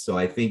 right? So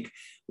I think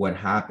what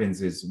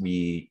happens is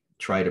we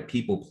try to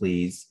people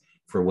please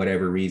for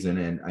whatever reason.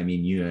 And I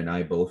mean, you and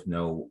I both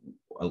know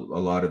a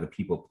lot of the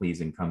people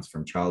pleasing comes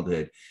from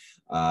childhood.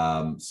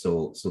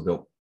 So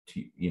they'll,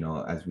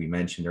 as we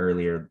mentioned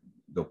earlier,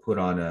 they'll put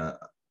on a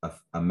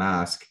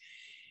mask,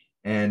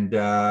 and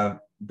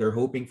they're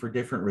hoping for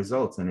different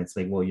results. And it's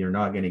like, well, you're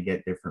not going to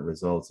get different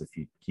results if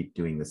you keep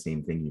doing the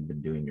same thing you've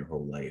been doing your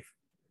whole life.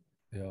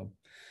 Yeah.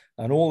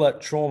 And all that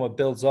trauma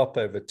builds up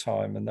over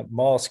time. And that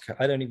mask,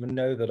 I don't even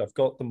know that I've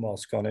got the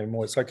mask on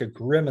anymore. It's like a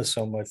grimace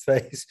on my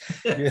face.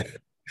 Yeah.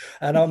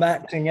 And I'm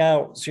acting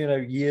out,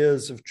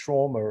 years of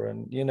trauma.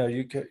 And,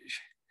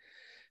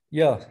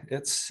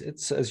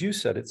 it's as you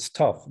said, it's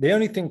tough. The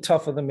only thing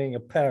tougher than being a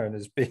parent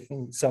is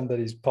being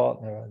somebody's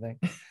partner, I think.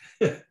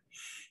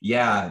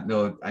 Yeah,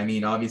 no, I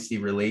mean, obviously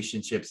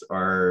relationships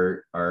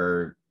are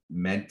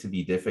meant to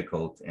be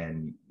difficult,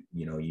 and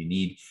you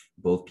need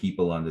both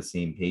people on the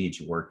same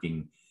page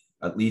working.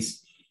 At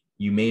least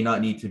you may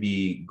not need to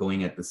be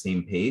going at the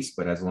same pace,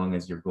 but as long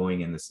as you're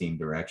going in the same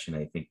direction,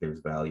 I think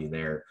there's value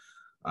there.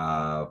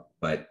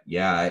 But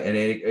yeah, and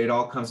it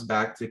all comes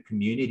back to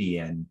community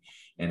and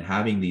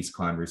having these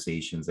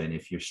conversations. And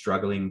if you're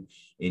struggling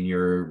in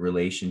your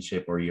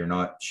relationship, or you're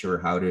not sure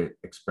how to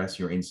express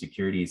your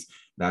insecurities,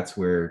 that's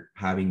where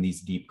having these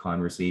deep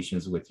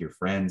conversations with your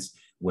friends,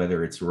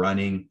 whether it's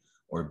running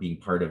or being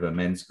part of a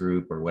men's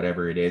group or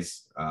whatever it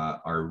is,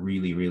 are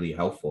really, really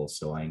helpful.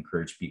 So I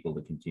encourage people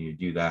to continue to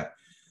do that.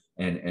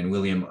 And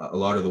William, a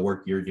lot of the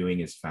work you're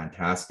doing is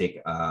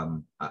fantastic.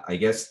 I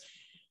guess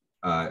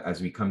as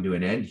we come to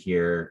an end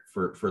here,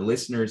 for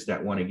listeners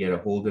that want to get a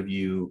hold of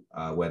you,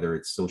 whether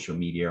it's social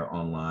media or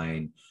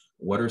online,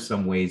 what are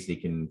some ways they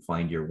can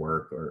find your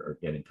work or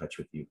get in touch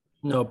with you?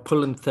 No,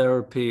 Pullen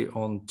Therapy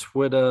on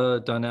Twitter,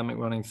 Dynamic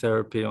Running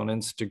Therapy on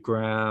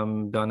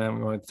Instagram,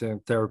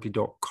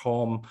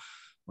 dynamicrunningtherapy.com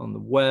on the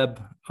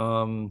web.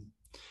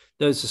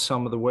 Those are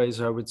some of the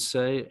ways I would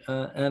say.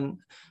 And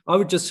I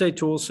would just say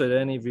to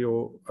any of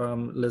your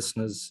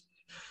listeners,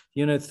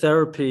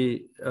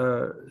 therapy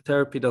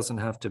doesn't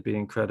have to be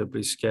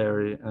incredibly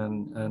scary.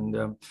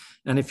 And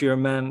if you're a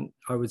man,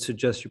 I would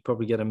suggest you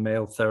probably get a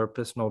male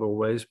therapist, not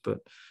always, but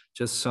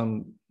just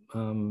some,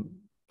 and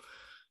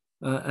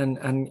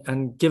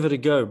give it a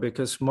go,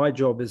 because my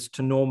job is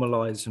to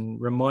normalize and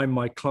remind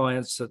my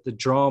clients that the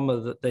drama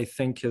that they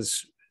think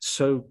is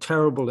so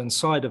terrible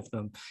inside of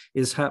them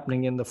is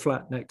happening in the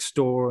flat next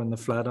door and the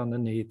flat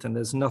underneath. And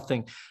there's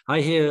nothing. I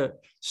hear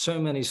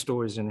so many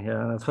stories in here,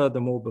 and I've heard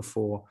them all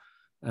before.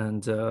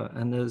 And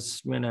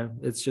there's,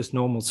 it's just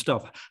normal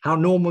stuff. How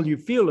normal you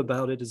feel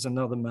about it is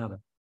another matter.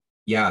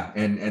 Yeah,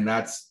 and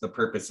that's the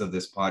purpose of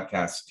this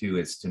podcast too,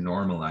 is to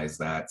normalize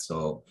that.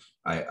 So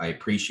I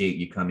appreciate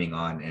you coming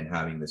on and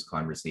having this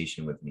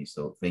conversation with me.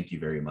 So thank you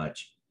very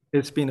much.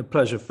 It's been a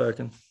pleasure,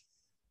 Furkan.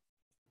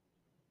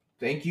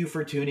 Thank you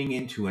for tuning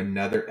in to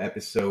another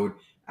episode.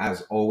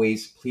 As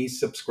always, please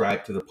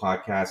subscribe to the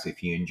podcast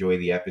if you enjoy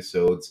the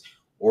episodes,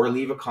 or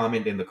leave a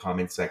comment in the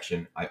comment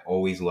section. I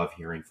always love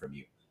hearing from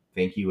you.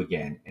 Thank you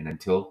again, and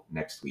until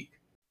next week.